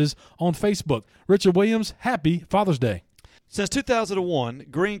Services on Facebook. Richard Williams, happy Father's Day. Since 2001,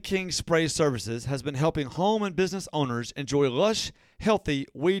 Green King Spray Services has been helping home and business owners enjoy lush, healthy,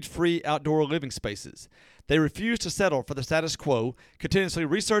 weed-free outdoor living spaces. They refuse to settle for the status quo, continuously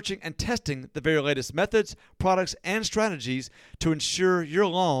researching and testing the very latest methods, products, and strategies to ensure your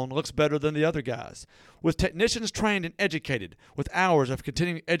lawn looks better than the other guys. With technicians trained and educated, with hours of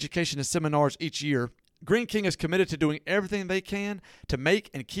continuing education and seminars each year, Green King is committed to doing everything they can to make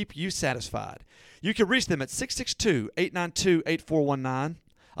and keep you satisfied. You can reach them at 662-892-8419.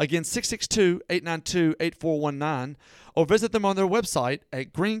 Again, 662-892-8419. Or visit them on their website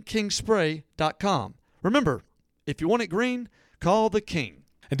at greenkingspray.com. Remember, if you want it green, call the king.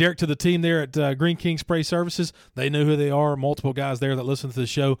 And Derek, to the team there at Green King Spray Services, they know who they are. Multiple guys there that listen to the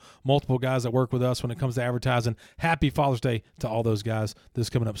show, multiple guys that work with us when it comes to advertising. Happy Father's Day to all those guys this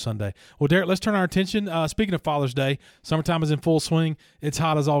coming up Sunday. Well, Derek, let's turn our attention. Speaking of Father's Day, summertime is in full swing. It's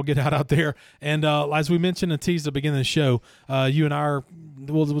hot as all get out there. And as we mentioned and teased at the beginning of the show, you and I are,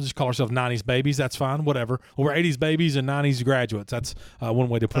 we'll just call ourselves 90s babies. That's fine, whatever. Well, we're 80s babies and 90s graduates. That's one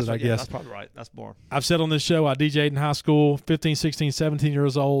way to put it, I guess. That's probably right. That's more. I've said on this show, I DJ'd in high school, 15, 16, 17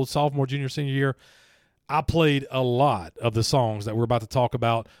 years old, sophomore, junior, senior year. I played a lot of the songs that we're about to talk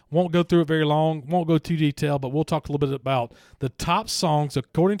about. Won't go through it very long, won't go too detailed, but we'll talk a little bit about the top songs,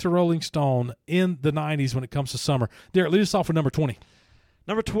 according to Rolling Stone, in the 90s when it comes to summer. Derek, lead us off with number 20.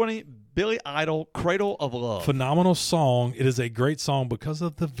 Number 20, Billy Idol, Cradle of Love. Phenomenal song. It is a great song because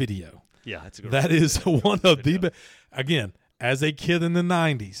of the video. Yeah, it's a good That is one of the best. Again, as a kid in the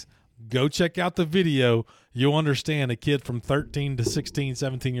 90s, go check out the video. You'll understand a kid from 13 to 16,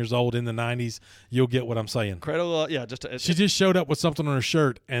 17 years old in the 90s. You'll get what I'm saying. Cradle, yeah, She just showed up with something on her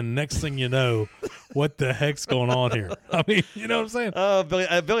shirt, and next thing you know, what the heck's going on here? I mean, you know what I'm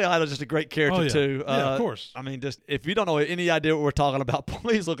saying? Billy Idol's just a great character, too. Yeah, of course. I mean, just if you don't know any idea what we're talking about,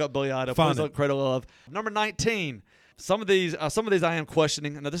 please look up Billy Idol. Find Please look up Cradle of Love. Number 19. Some of these I am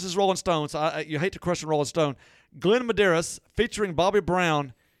questioning. Now, this is Rolling Stone, so you hate to question Rolling Stone. Glenn Medeiros featuring Bobby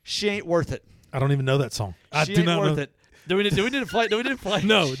Brown, She Ain't Worth It. I don't even know that song. I She do Ain't not Worth know. It. Do we need to play? Do we need to play?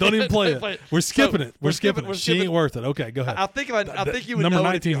 No, don't even play it. We're skipping it. We're skipping it. We're She ain't worth it. Okay, go ahead. I think you would number know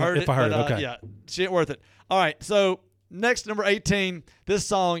 19 it if you heard it. if I heard it. Okay. Yeah, She Ain't Worth It. All right, so next, number 18, this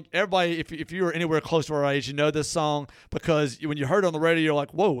song, everybody, if you were anywhere close to our age, you know this song because when you heard it on the radio, you're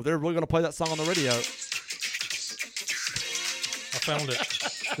like, whoa, they're really going to play that song on the radio. I found it.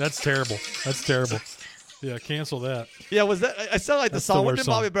 That's terrible. That's terrible. Yeah, cancel that. Yeah, was that? It sounded like That's the the song. worst Didn't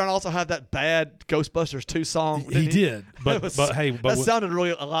Bobby song. Brown also have that bad Ghostbusters 2 song? He did, but hey, that sounded really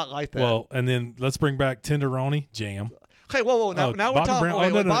a lot like that. Well, and then let's bring back Tenderoni Jam. Okay, whoa. Now we're Bobby talking. Brown-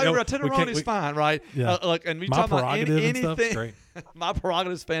 Bobby Brown, we Tenderoni's can't- we- fine, right? Yeah. Look, and we My talking about Prerogative and anything. stuff, great. My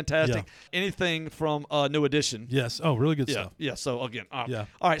Prerogative is fantastic. Yeah. Anything from New Edition. Yes. Oh, really good Yeah, stuff. yeah. So again, Yeah.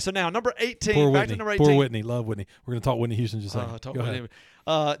 All right. So now number 18. Poor back Whitney. to number 18. Poor Whitney. Love Whitney. We're going to talk Whitney Houston just a second. Talk Go about ahead.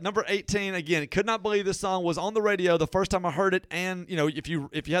 him. Number 18 again. Could not believe this song was on the radio the first time I heard it, and if you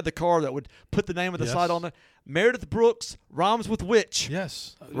had the car that would put the name of the Yes. site on it. Meredith Brooks, Rhymes with Witch.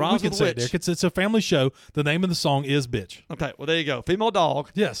 Yes. Rhymes we can with say Witch. it, Derek. It's a family show. The name of the song is Bitch. Okay, well there you go. Female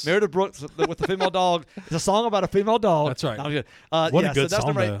dog. Yes. Meredith Brooks with the female dog. It's a song about a female dog. That's right. No, I'm good. What a good so that's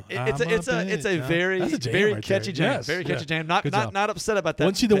song, number 8. though. It's a very That's a jam very right catchy there. jam. Yes. Very catchy Yeah. jam. Good job. Not upset about that.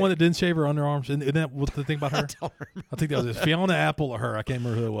 Wasn't she the pick. one that didn't shave her underarms? Isn't that what the thing about her? don't remember. I think that was Fiona Apple or her. I can't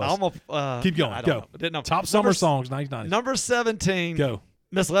remember who it was. Keep going. I Go. don't know. Didn't know. Top summer songs, 1990s. Number 17. Go.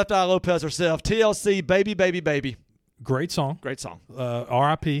 Miss Left Eye Lopez herself. TLC. Baby, baby, baby. Great song. Great song.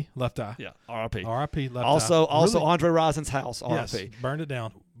 R.I.P. Left Eye. Yeah. R.I.P. R.I.P. Left Also, Eye. Really? Andre Risen's House. Yes, R.I.P. burned it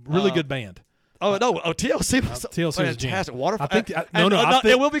down. Really good band. Oh no! Oh, TLC was TLC was fantastic. jam. Waterfall. I think- I think-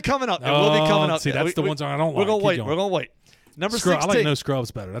 it will be coming up. It will be coming up. See, that's the ones I don't We're like. gonna Keep wait. going. We're gonna wait. Number Scrub, 16. I like No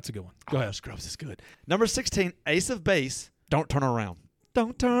Scrubs better. That's a good one. Go ahead. Scrubs is good. Number 16. Ace of Base. Don't turn around.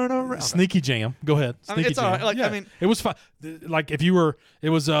 Don't turn around. Sneaky Jam. Go ahead. I mean, Sneaky it's all right. Jam. Like, yeah. I mean- it was fun. Like if you were, it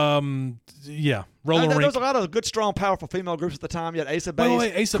was Roller There Rink. was a lot of good, strong, powerful female groups at the time. You had Ace of Base.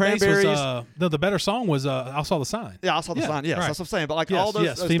 Wait, Ace of Base Cranberries. was no. The better song was I Saw the Sign. Yeah, I saw the sign. Yes, right. that's what I'm saying. But like Yes, all those,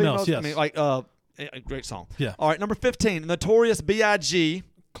 yes, those females, I yes. mean, like a great song. Yeah. All right, number 15. Notorious B.I.G.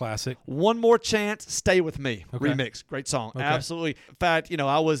 Classic. One More Chance, Stay With Me Okay. remix. Great song. Okay. Absolutely. In fact,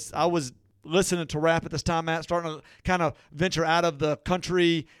 I was listening to rap at this time, Matt, starting to kind of venture out of the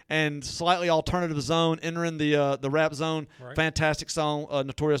country and slightly alternative zone, entering the rap zone. Right. Fantastic song,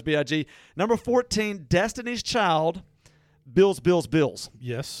 Notorious B.I.G. Number 14, Destiny's Child, Bills, Bills, Bills.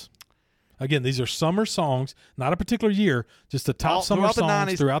 Yes. Again, these are summer songs, not a particular year, just the top All summer throughout the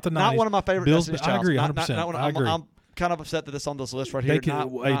songs 90s, throughout the 90s. Not one of my favorite Bills, Destiny's I Child. agree, 100%. Not one, I agree. I'm kind of upset that this on this list right They here.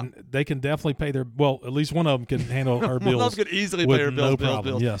 can, they can definitely pay their, well, at least one of them can handle her bills. One of them could easily with pay her bills, no bills,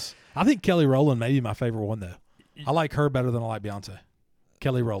 problem. bills. Yes. I think Kelly Rowland may be my favorite one, though. I like her better than I like Beyonce.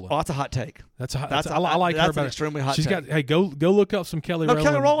 Kelly Rowland. Oh, that's a hot take. That's a hot. That's I like that's her an better. extremely hot She's take. got. Hey, go look up some Kelly No, Rowland.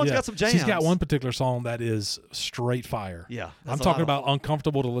 Kelly Rowland's Yeah. got some jams. She's got one particular song that is straight fire. Yeah, I'm that's a talking lot of- about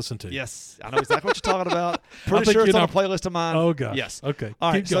uncomfortable to listen to. Yes, I know exactly what you're talking about. I Pretty think sure it's you're on a not- playlist of mine. Oh gosh. Yes. Okay.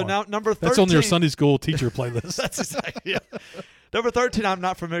 All right. Keep So going. now number 13. That's on your Sunday school teacher playlist. That's exactly. Yeah. Number 13. I'm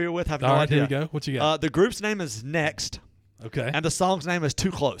not familiar with. Have no All right. idea. Here we go. What you got? The group's name is Next, Okay. and the song's name is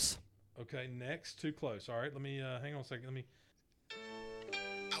Too Close. Okay. Next. Too close. All right. Let me hang on a second. Let me.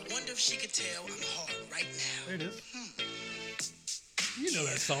 I wonder if she could tell I'm hard right now. There it is. You know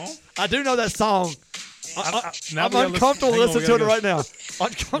that song. I do know that song. now I'm we gotta uncomfortable listen- hang on, listening to it we right gotta now.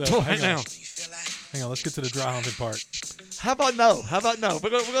 uncomfortable No, right hang on. now. Hang on, let's get to the dry humping part. How about no? We're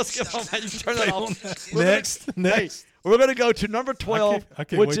gonna skip on that. You turn that off. Next. Hey, we're gonna go to number 12, I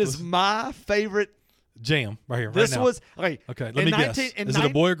can't which wait is to- my favorite. Jam right here, This right now. was okay. Okay, let in me 19 guess. in Is it a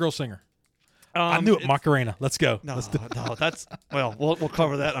boy or girl singer? I knew it, Macarena. Let's go. No, Let's do no, that's well, we'll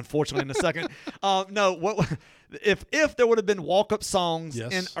cover that unfortunately in a second. No, what if there would have been walk-up songs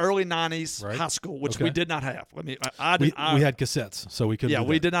Yes. in early '90s Right. high school, which Okay. we did not have. I mean, we had cassettes, so we could. yeah,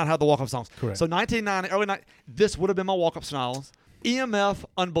 we did not have the walk-up songs. Correct. So 1990, early 90s, this would have been my walk-up songs. EMF,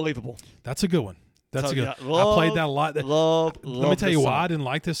 unbelievable. That's a good one. That's So, a good. yeah, I played that a lot. Love. Let me tell you this why I song. didn't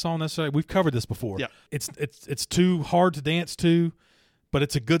like this song necessarily. We've covered this before. Yeah. It's too hard to dance to, but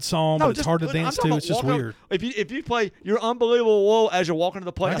it's a good song. but it's just- hard to I'm dance talking to. about It's just walking up- weird. If you play "You're Unbelievable" whoa as you're walking to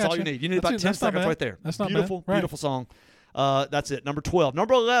the play, I that's got all you you. need. You need That's about it. 10 That's not seconds bad. right there. That's not bad. beautiful, Right. beautiful song. That's it. Number 12.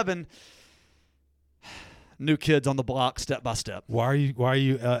 Number 11. New Kids on the Block, Step by Step. Why are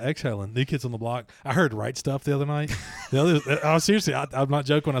you exhaling? New Kids on the Block. I heard right stuff the other night. Seriously, I'm not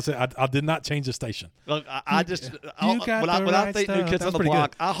joking when I say I did not change the station. Look, I just You got when I the right think New stuff. Kids That on was the pretty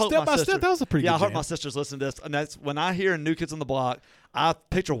Block, good. I hope Step my by sister. Step, that was a pretty yeah, good I hope jam. my sisters listen to this, and that's when I hear New Kids on the Block. I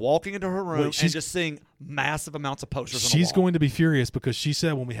picture walking into her room Well, and she's- just seeing massive amounts of posters. on the She's wall. going to be furious because she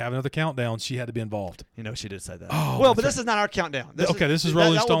said when we have another countdown, she had to be involved. You know, she did say that. Oh, well, but that's this is not our countdown. This is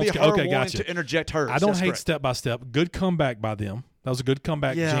Rolling that would Stones. be her Okay, wanting gotcha. to interject hers. I don't That's hate correct. Step by Step. Good comeback by them. That was a good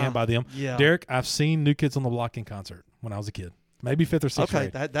comeback Yeah, jam by them. yeah. Derek, I've seen New Kids on the Block in concert when I was a kid. Maybe 5th or 6th Okay,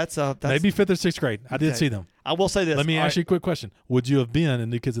 grade. that's Maybe 5th or 6th grade. I did okay. see them. I will say this. Let me All ask you right. a quick question. Would you have been in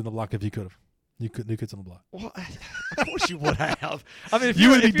New Kids on the Block if you could have? New Kids on the Block. Well, of course you would have. I mean, if You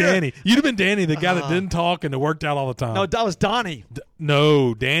would be if you're- Danny. You'd have been Danny, the guy that didn't talk and that worked out all the time. No, that was Donnie.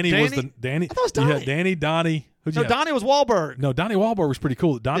 No, Danny was Danny? the Danny. I thought it was You had Donnie. Danny, Donnie. Who'd you No, have? Donnie was Wahlberg. No, Donnie Wahlberg was pretty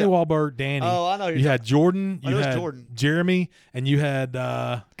cool. Donnie Yeah. Wahlberg, Danny. Oh, I know who You you're had Jordan. I You know it's had Jordan. Jeremy, and you had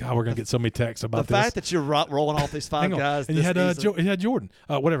God. We're gonna get so many texts The about this. fact that you're rolling off these five Hang on. guys, and you this had easily. you had Jordan,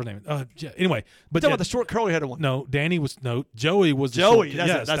 whatever his name. Yeah, anyway, but Talking yeah, about the short curly headed one. no, Danny was Joey was the Joey, short- that's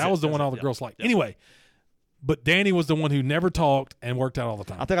it, yes, that's that it, was the that's one it, all the yeah, girls liked. yeah. Anyway, but Danny was the one who never talked and worked out all the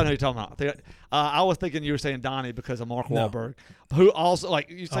time. I think I know who you're talking about. I was thinking you were saying Donnie because of Mark No. Wahlberg, who also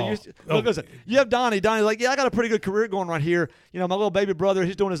like you say. Oh. Look, listen, you have Donnie. Donnie's like, yeah, I got a pretty good career going right here. You know, my little baby brother,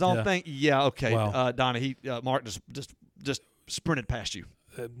 he's doing his own Yeah. thing. Yeah, okay. Wow. Donnie, Mark just sprinted past you.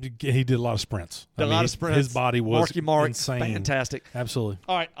 He did a lot of sprints. Did a lot of sprints. His body was Marky Mark, insane. fantastic. Absolutely.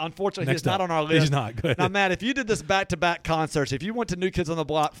 All right, unfortunately, Next he's not up. on our list. He's not. Go ahead. Now, Matt, if you did this back-to-back concerts, if you went to New Kids on the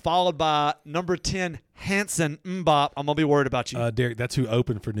Block followed by number 10, Hanson Mbop, I'm going to be worried about you. Derek, that's who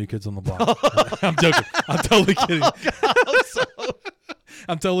opened for New Kids on the Block. I'm joking. I'm totally kidding.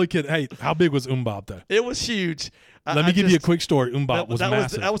 I'm totally kidding. Hey, how big was Mbop though? It was huge. Let me give you a quick story. Mbop was that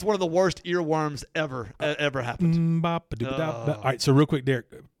massive. that was one of the worst earworms ever happened. All right, so real quick, Derek.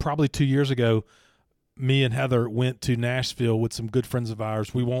 Probably 2 years ago, me and Heather went to Nashville with some good friends of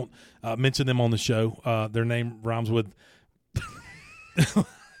ours. We won't mention them on the show. Their name rhymes with.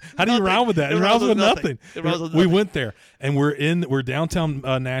 How do you Nothing. rhyme with that? It It rhymes rhymes with with nothing. nothing. It rhymes with We nothing. went there, and we're downtown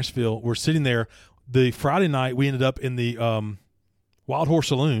Nashville. We're sitting there. The Friday night, we ended up in the Wild Horse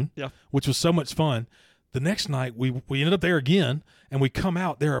Saloon, Yeah. which was so much fun. The next night, we ended up there again, and we come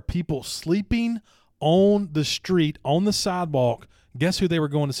out. There are people sleeping on the street, on the sidewalk. Guess who they were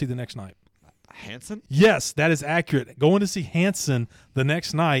going to see the next night? Hanson? Yes, that is accurate. Going to see Hanson the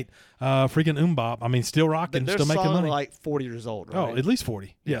next night. Freaking Mbop. I mean, still rocking, They're still making solid money. like 40 years old, Oh, right? at least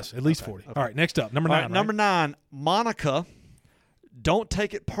 40. Yes, at least 40. All right, next up, number All 9. right, right? number 9, Monica. Don't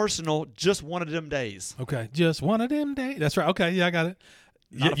take it personal. Just one of them days. Okay, just one of them days. That's right. Okay, yeah, I got it.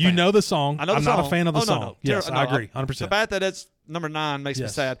 Not a You fan. know the song. I know the I'm song. not a fan of the Oh, no, song. no. Yes, No, I agree. The 100%. fact that it's number 9 makes me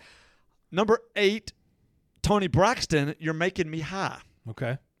Yes. sad. Number 8, Tony Braxton. You're making me high.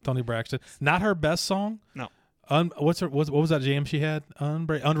 Okay, Tony Braxton. Not her best song. No. What was that jam she had?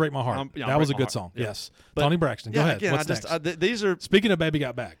 Unbreak My Heart. Yeah, that was Unbreak a My good Heart. song. Yeah. Yes. But- Tony Braxton. Go Yeah, ahead. again, What's next? these are Speaking of Baby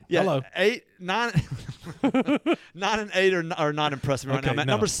Got Back. yeah, Hello. 8, 9, 9 and 8 are not impressing me right Okay, now. Matt.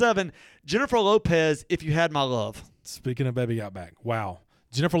 no. Number 7, Jennifer Lopez. If You Had My Love. Speaking of Baby Got Back. Wow.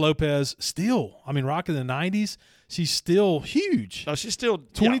 Jennifer Lopez still. I mean, rocking the 90s. She's still huge. No, she's still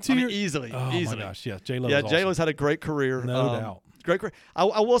 22 years years. easily. Oh easily. my gosh. Yeah. J-Lo. Yeah, is J awesome. Lo's had a great career. No doubt. Great career. I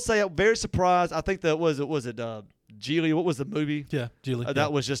will say I'm very surprised. I think that was it Geely. What was the movie? Yeah. Julie. yeah.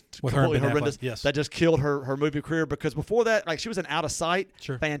 That was just With her and completely Ben Affleck, horrendous. yes. That just killed her movie career because before that, like she was an Out of Sight.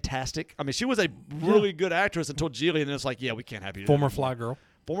 Sure. Fantastic. I mean, she was a really good actress until Geely, and then it's like, yeah, we can't have you. Former Fly Girl.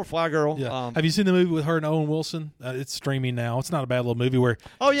 Former Fly Girl. Yeah. Have you seen the movie with her and Owen Wilson? It's streaming now. It's not a bad little movie where.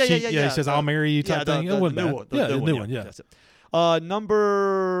 Oh yeah, she- yeah. He says, "I'll marry you" type thing. It wasn't new bad. one. Yeah, the new one. Yeah. That's it.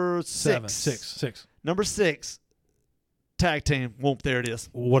 Number 6. Six. Number 6. tag team. Whoop, there it is.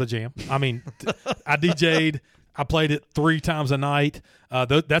 What a jam. I mean, I DJ'd. I played it 3 times a night.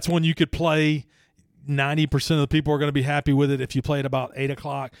 That's when you could play. 90% of the people are going to be happy with it if you play it about 8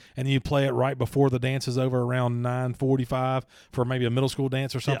 o'clock and you play it right before the dance is over around 9:45 for maybe a middle school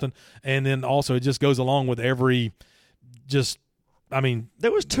dance or something. Yeah. And then also it just goes along with every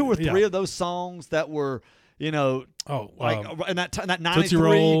there was 2 or 3 yeah. of those songs that were, in that 93 Tootsie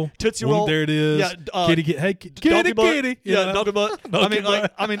Roll, Tootsie Roll, there it is. Yeah, Kitty, kitty, Donkey Butt. kitty. Yeah, Donkey Butt. Donkey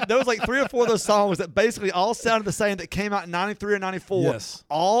Butt. There was like 3 or 4 of those songs that basically all sounded the same that came out in 93 or 94. Yes.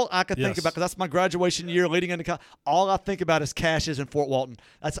 All I could think Yes. about, because that's my graduation year leading into college, all I think about is Caches in Fort Walton.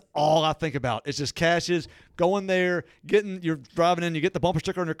 That's all I think about. It's just Caches, going there, you're driving in, you get the bumper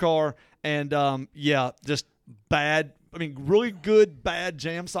sticker on your car, and just bad. Really good, bad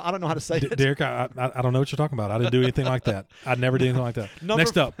jam song. I don't know how to say it. Derek, I don't know what you're talking about. I didn't do anything like that. I never did anything like that.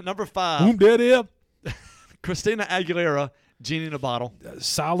 Next up. Number 5. Boom, dead hip. Christina Aguilera, Genie in a Bottle.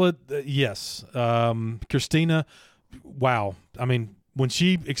 Solid, yes. Christina, wow. When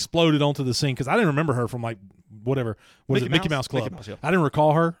she exploded onto the scene, because I didn't remember her from Mickey Mouse Club. Mickey Mouse, yeah. I didn't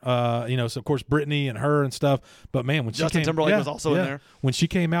recall her. So of course Britney and her and stuff. But man, when Justin she came, Timberlake was also in there. When she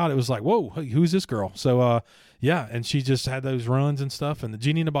came out, it was like, whoa, hey, who's this girl? So and she just had those runs and stuff. And the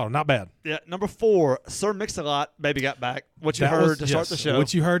Genie in a Bottle, not bad. Yeah, number 4, Sir Mix-a-Lot, Baby Got Back. What you heard to start the show.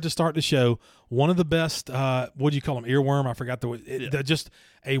 What you heard to start the show. One of the best. What do you call them? Earworm. I forgot they're just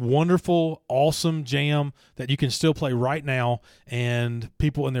a wonderful, awesome jam that you can still play right now. And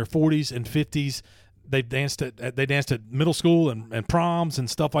people in their 40s and 50s. They danced at middle school and proms and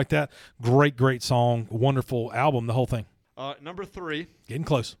stuff like that. Great song, wonderful album, the whole thing. Number 3, Getting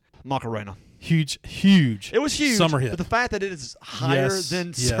close. Macarena. Huge. It was huge. Summer hit. But the fact that it is higher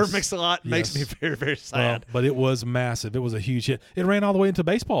than Sir Mix-a-Lot makes me very, very sad. But it was massive. It was a huge hit. It ran all the way into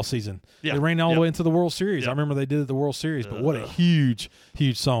baseball season. Yeah. It ran all the way into the World Series. Yeah. I remember they did it at the World Series. But what a huge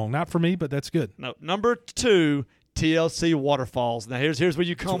song. Not for me, but that's good. No, number 2, TLC Waterfalls. Now here's where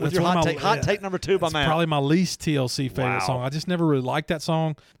you come with your hot take. Hot take number 2 by Matt. Probably my least TLC favorite song. I just never really liked that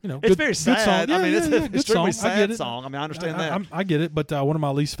song. It's very sad. Good song. It's an good extremely song. I get sad it. song. I understand that. I get it, but one of my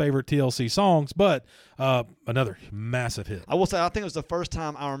least favorite TLC songs, but another massive hit. I will say, I think it was the first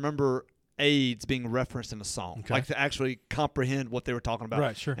time I remember AIDS being referenced in a song, like to actually comprehend what they were talking about.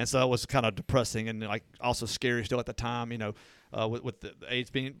 Right, sure. And so it was kind of depressing and also scary still at the time, with the AIDS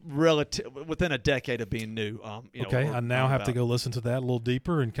being within a decade of being new. Okay, I now have to go listen to that a little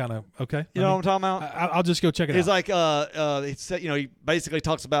deeper and kind of, okay. You know what I'm talking about? I'll just go check it out. It's like, he said, he basically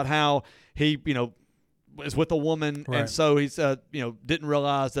talks about how he, is with a woman, right. and so he's, didn't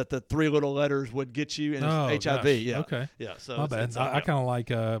realize that the 3 little letters would get you, and it's HIV. Gosh. Yeah. Okay. Yeah. So my bad. I kind of like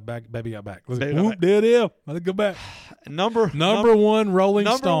Baby Got Back. Baby Got Back. Dead hip. Let's go back. Number 1, Rolling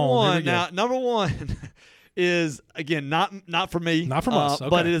number Stone. 1. Now, number 1 is again not for me. Not from us. Okay.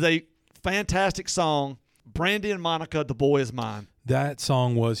 But it is a fantastic song. Brandy and Monica, The Boy Is Mine. That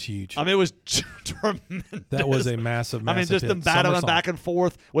song was huge. It was tremendous. That was a massive just hit. them battling back and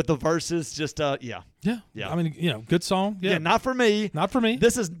forth with the verses. Just Yeah. Yeah. Good song. Yeah. Not for me. Not for me.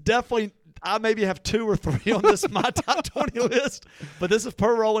 This is definitely. I maybe have 2 or 3 on my top 20 list, but this is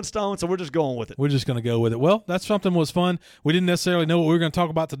per Rolling Stone, so we're just going with it. We're just going to go with it. Well, that's something was fun. We didn't necessarily know what we were going to talk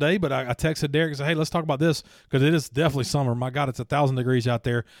about today, but I texted Derek and said, hey, let's talk about this because it is definitely summer. My God, it's 1,000 degrees out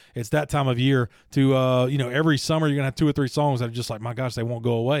there. It's that time of year to, every summer you're going to have 2 or 3 songs that are just like, my gosh, they won't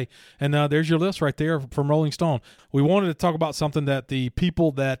go away. And there's your list right there from Rolling Stone. We wanted to talk about something that the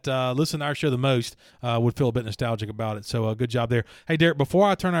people that listen to our show the most would feel a bit nostalgic about it. So good job there. Hey, Derek, before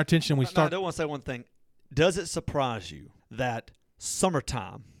I turn our attention, I do want to say one thing. Does it surprise you that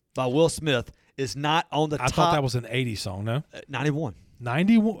Summertime by Will Smith is not on the top? I thought that was an 80s song, no? 91.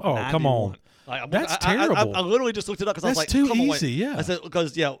 91? Oh, 91. Come on. That's terrible. I literally just looked it up because I was like, too come easy, on, yeah. I said,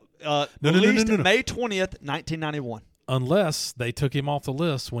 because, No. May 20th, 1991. Unless they took him off the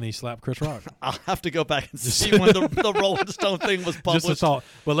list when he slapped Chris Rock. I'll have to go back and see when the Rolling Stone thing was published. Just a thought.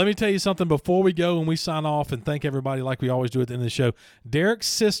 But let me tell you something before we go and we sign off and thank everybody like we always do at the end of the show. Derek's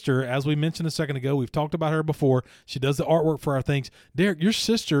sister, as we mentioned a second ago, we've talked about her before. She does the artwork for our things. Derek, your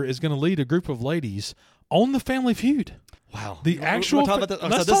sister is going to lead a group of ladies on the Family Feud. Wow. The actual.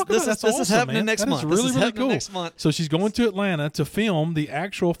 This is happening next month. That's really, really cool. Next month. So she's going to Atlanta to film the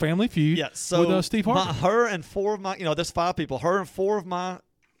actual Family Feud with Steve Harvey. Her and 4 of my, there's 5 people. Her and 4 of my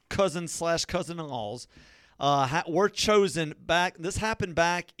cousins/cousin-in-laws were chosen back. This happened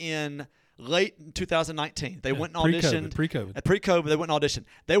back in late 2019. They went and auditioned. Pre-COVID, they went and auditioned.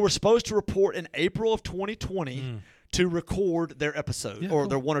 They were supposed to report in April of 2020 to record their episode,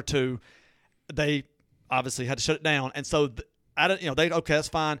 their 1 or 2. They obviously had to shut it down, and so okay, that's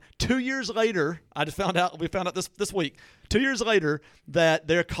fine. 2 years later, we found out this week, 2 years later, that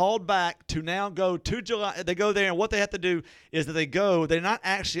they're called back to now go to July. They go there, and what they have to do is that they're not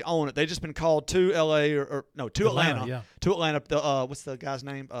actually on it. They've just been called to LA to Atlanta. Yeah. To Atlanta. What's the guy's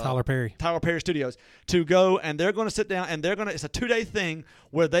name? Tyler Perry. Tyler Perry Studios, to go, and they're going to sit down, and it's a 2-day thing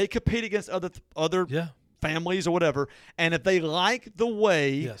where they compete against other families or whatever, and if they like the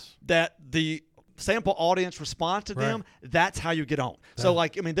way that the sample audience responds to them, that's how you get on. So,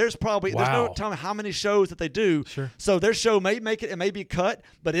 there's no telling how many shows that they do. Sure. So their show may make it may be cut,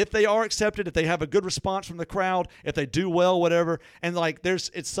 but if they are accepted, if they have a good response from the crowd, if they do well, whatever, and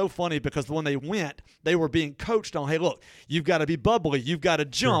it's so funny because when they went, they were being coached on, hey, look, you've got to be bubbly, you've got to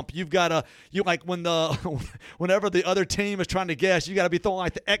jump, you've got to, whenever the other team is trying to guess, you got to be throwing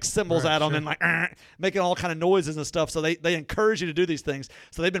the X symbols at them and making all kind of noises and stuff. So they encourage you to do these things.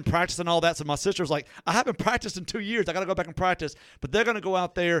 So they've been practicing all that. So my sister's like, I haven't practiced in 2 years. I got to go back and practice. But they're going to go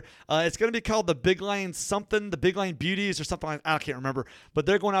out there. It's going to be called the Big Lane the Big Lane Beauties or something I can't remember. But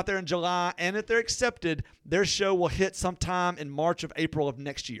they're going out there in July, and if they're accepted, their show will hit sometime in March of April of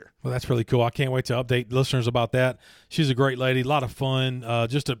next year. Well, that's really cool. I can't wait to update listeners about that. She's a great lady, a lot of fun,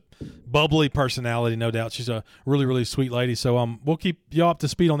 just a bubbly personality, no doubt. She's a really, really sweet lady. So we'll keep y'all up to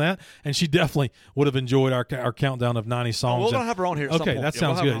speed on that. And she definitely would have enjoyed our countdown of 90 songs. We're going to have her on here at some Okay, point. that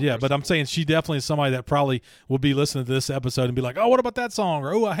sounds good. Yeah, but I'm saying she definitely is somebody that probably will be listening to this episode and be like, oh, what about that song?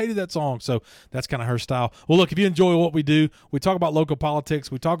 Or, oh, I hated that song. So that's kind of her style. Well, look, if you enjoy what we do, we talk about local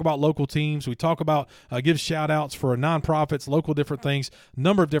politics. We talk about local teams. We talk about give shout-outs for nonprofits, local different things,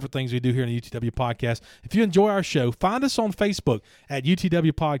 number of different things we do here in the UTW Podcast. If you enjoy our show, find us on Facebook at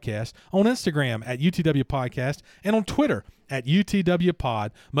UTW Podcast, on Instagram at UTW Podcast, and on Twitter at UTW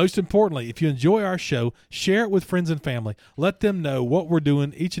Pod. Most importantly, if you enjoy our show, share it with friends and family. Let them know what we're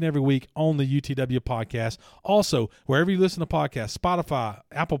doing each and every week on the UTW Podcast. Also, wherever you listen to podcasts, Spotify,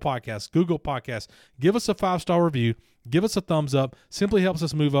 Apple Podcasts, Google Podcasts, give us a 5-star review. Give us a thumbs up. Simply helps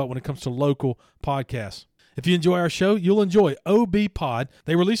us move up when it comes to local podcasts. If you enjoy our show, you'll enjoy OB Pod.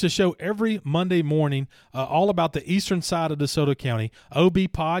 They release a show every Monday morning all about the eastern side of DeSoto County. OB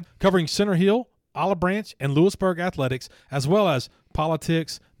Pod covering Center Hill, Olive Branch, and Lewisburg athletics, as well as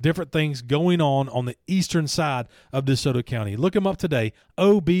politics, different things going on the eastern side of DeSoto County. Look them up today,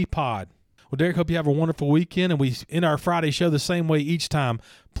 OB Pod. Well, Derek, hope you have a wonderful weekend, and we end our Friday show the same way each time.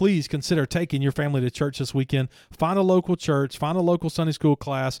 Please consider taking your family to church this weekend. Find a local church, find a local Sunday school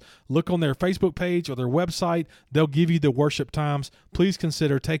class, look on their Facebook page or their website. They'll give you the worship times. Please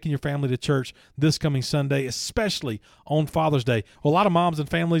consider taking your family to church this coming Sunday, especially on Father's Day. Well, a lot of moms and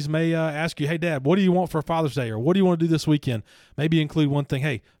families may ask you, hey, Dad, what do you want for Father's Day, or what do you want to do this weekend? Maybe include one thing,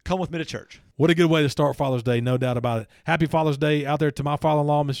 hey, come with me to church. What a good way to start Father's Day, no doubt about it. Happy Father's Day out there to my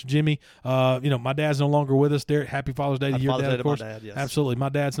father-in-law, Mr. Jimmy. My dad's no longer with us. Derek, happy Father's Day to your dad, of course. My dad, yes. Absolutely, my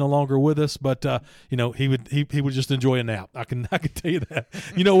dad's no longer with us, but he would just enjoy a nap. I can tell you that.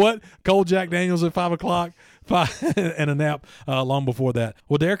 You know what? Cold Jack Daniels at 5:00, and a nap long before that.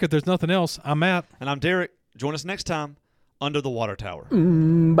 Well, Derek, if there's nothing else, I'm Matt, and I'm Derek. Join us next time under the Water Tower.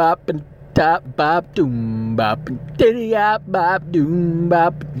 Bop and top bop doom bop diddy bop doom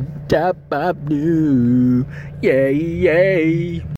bop top bop doo. Yay yay.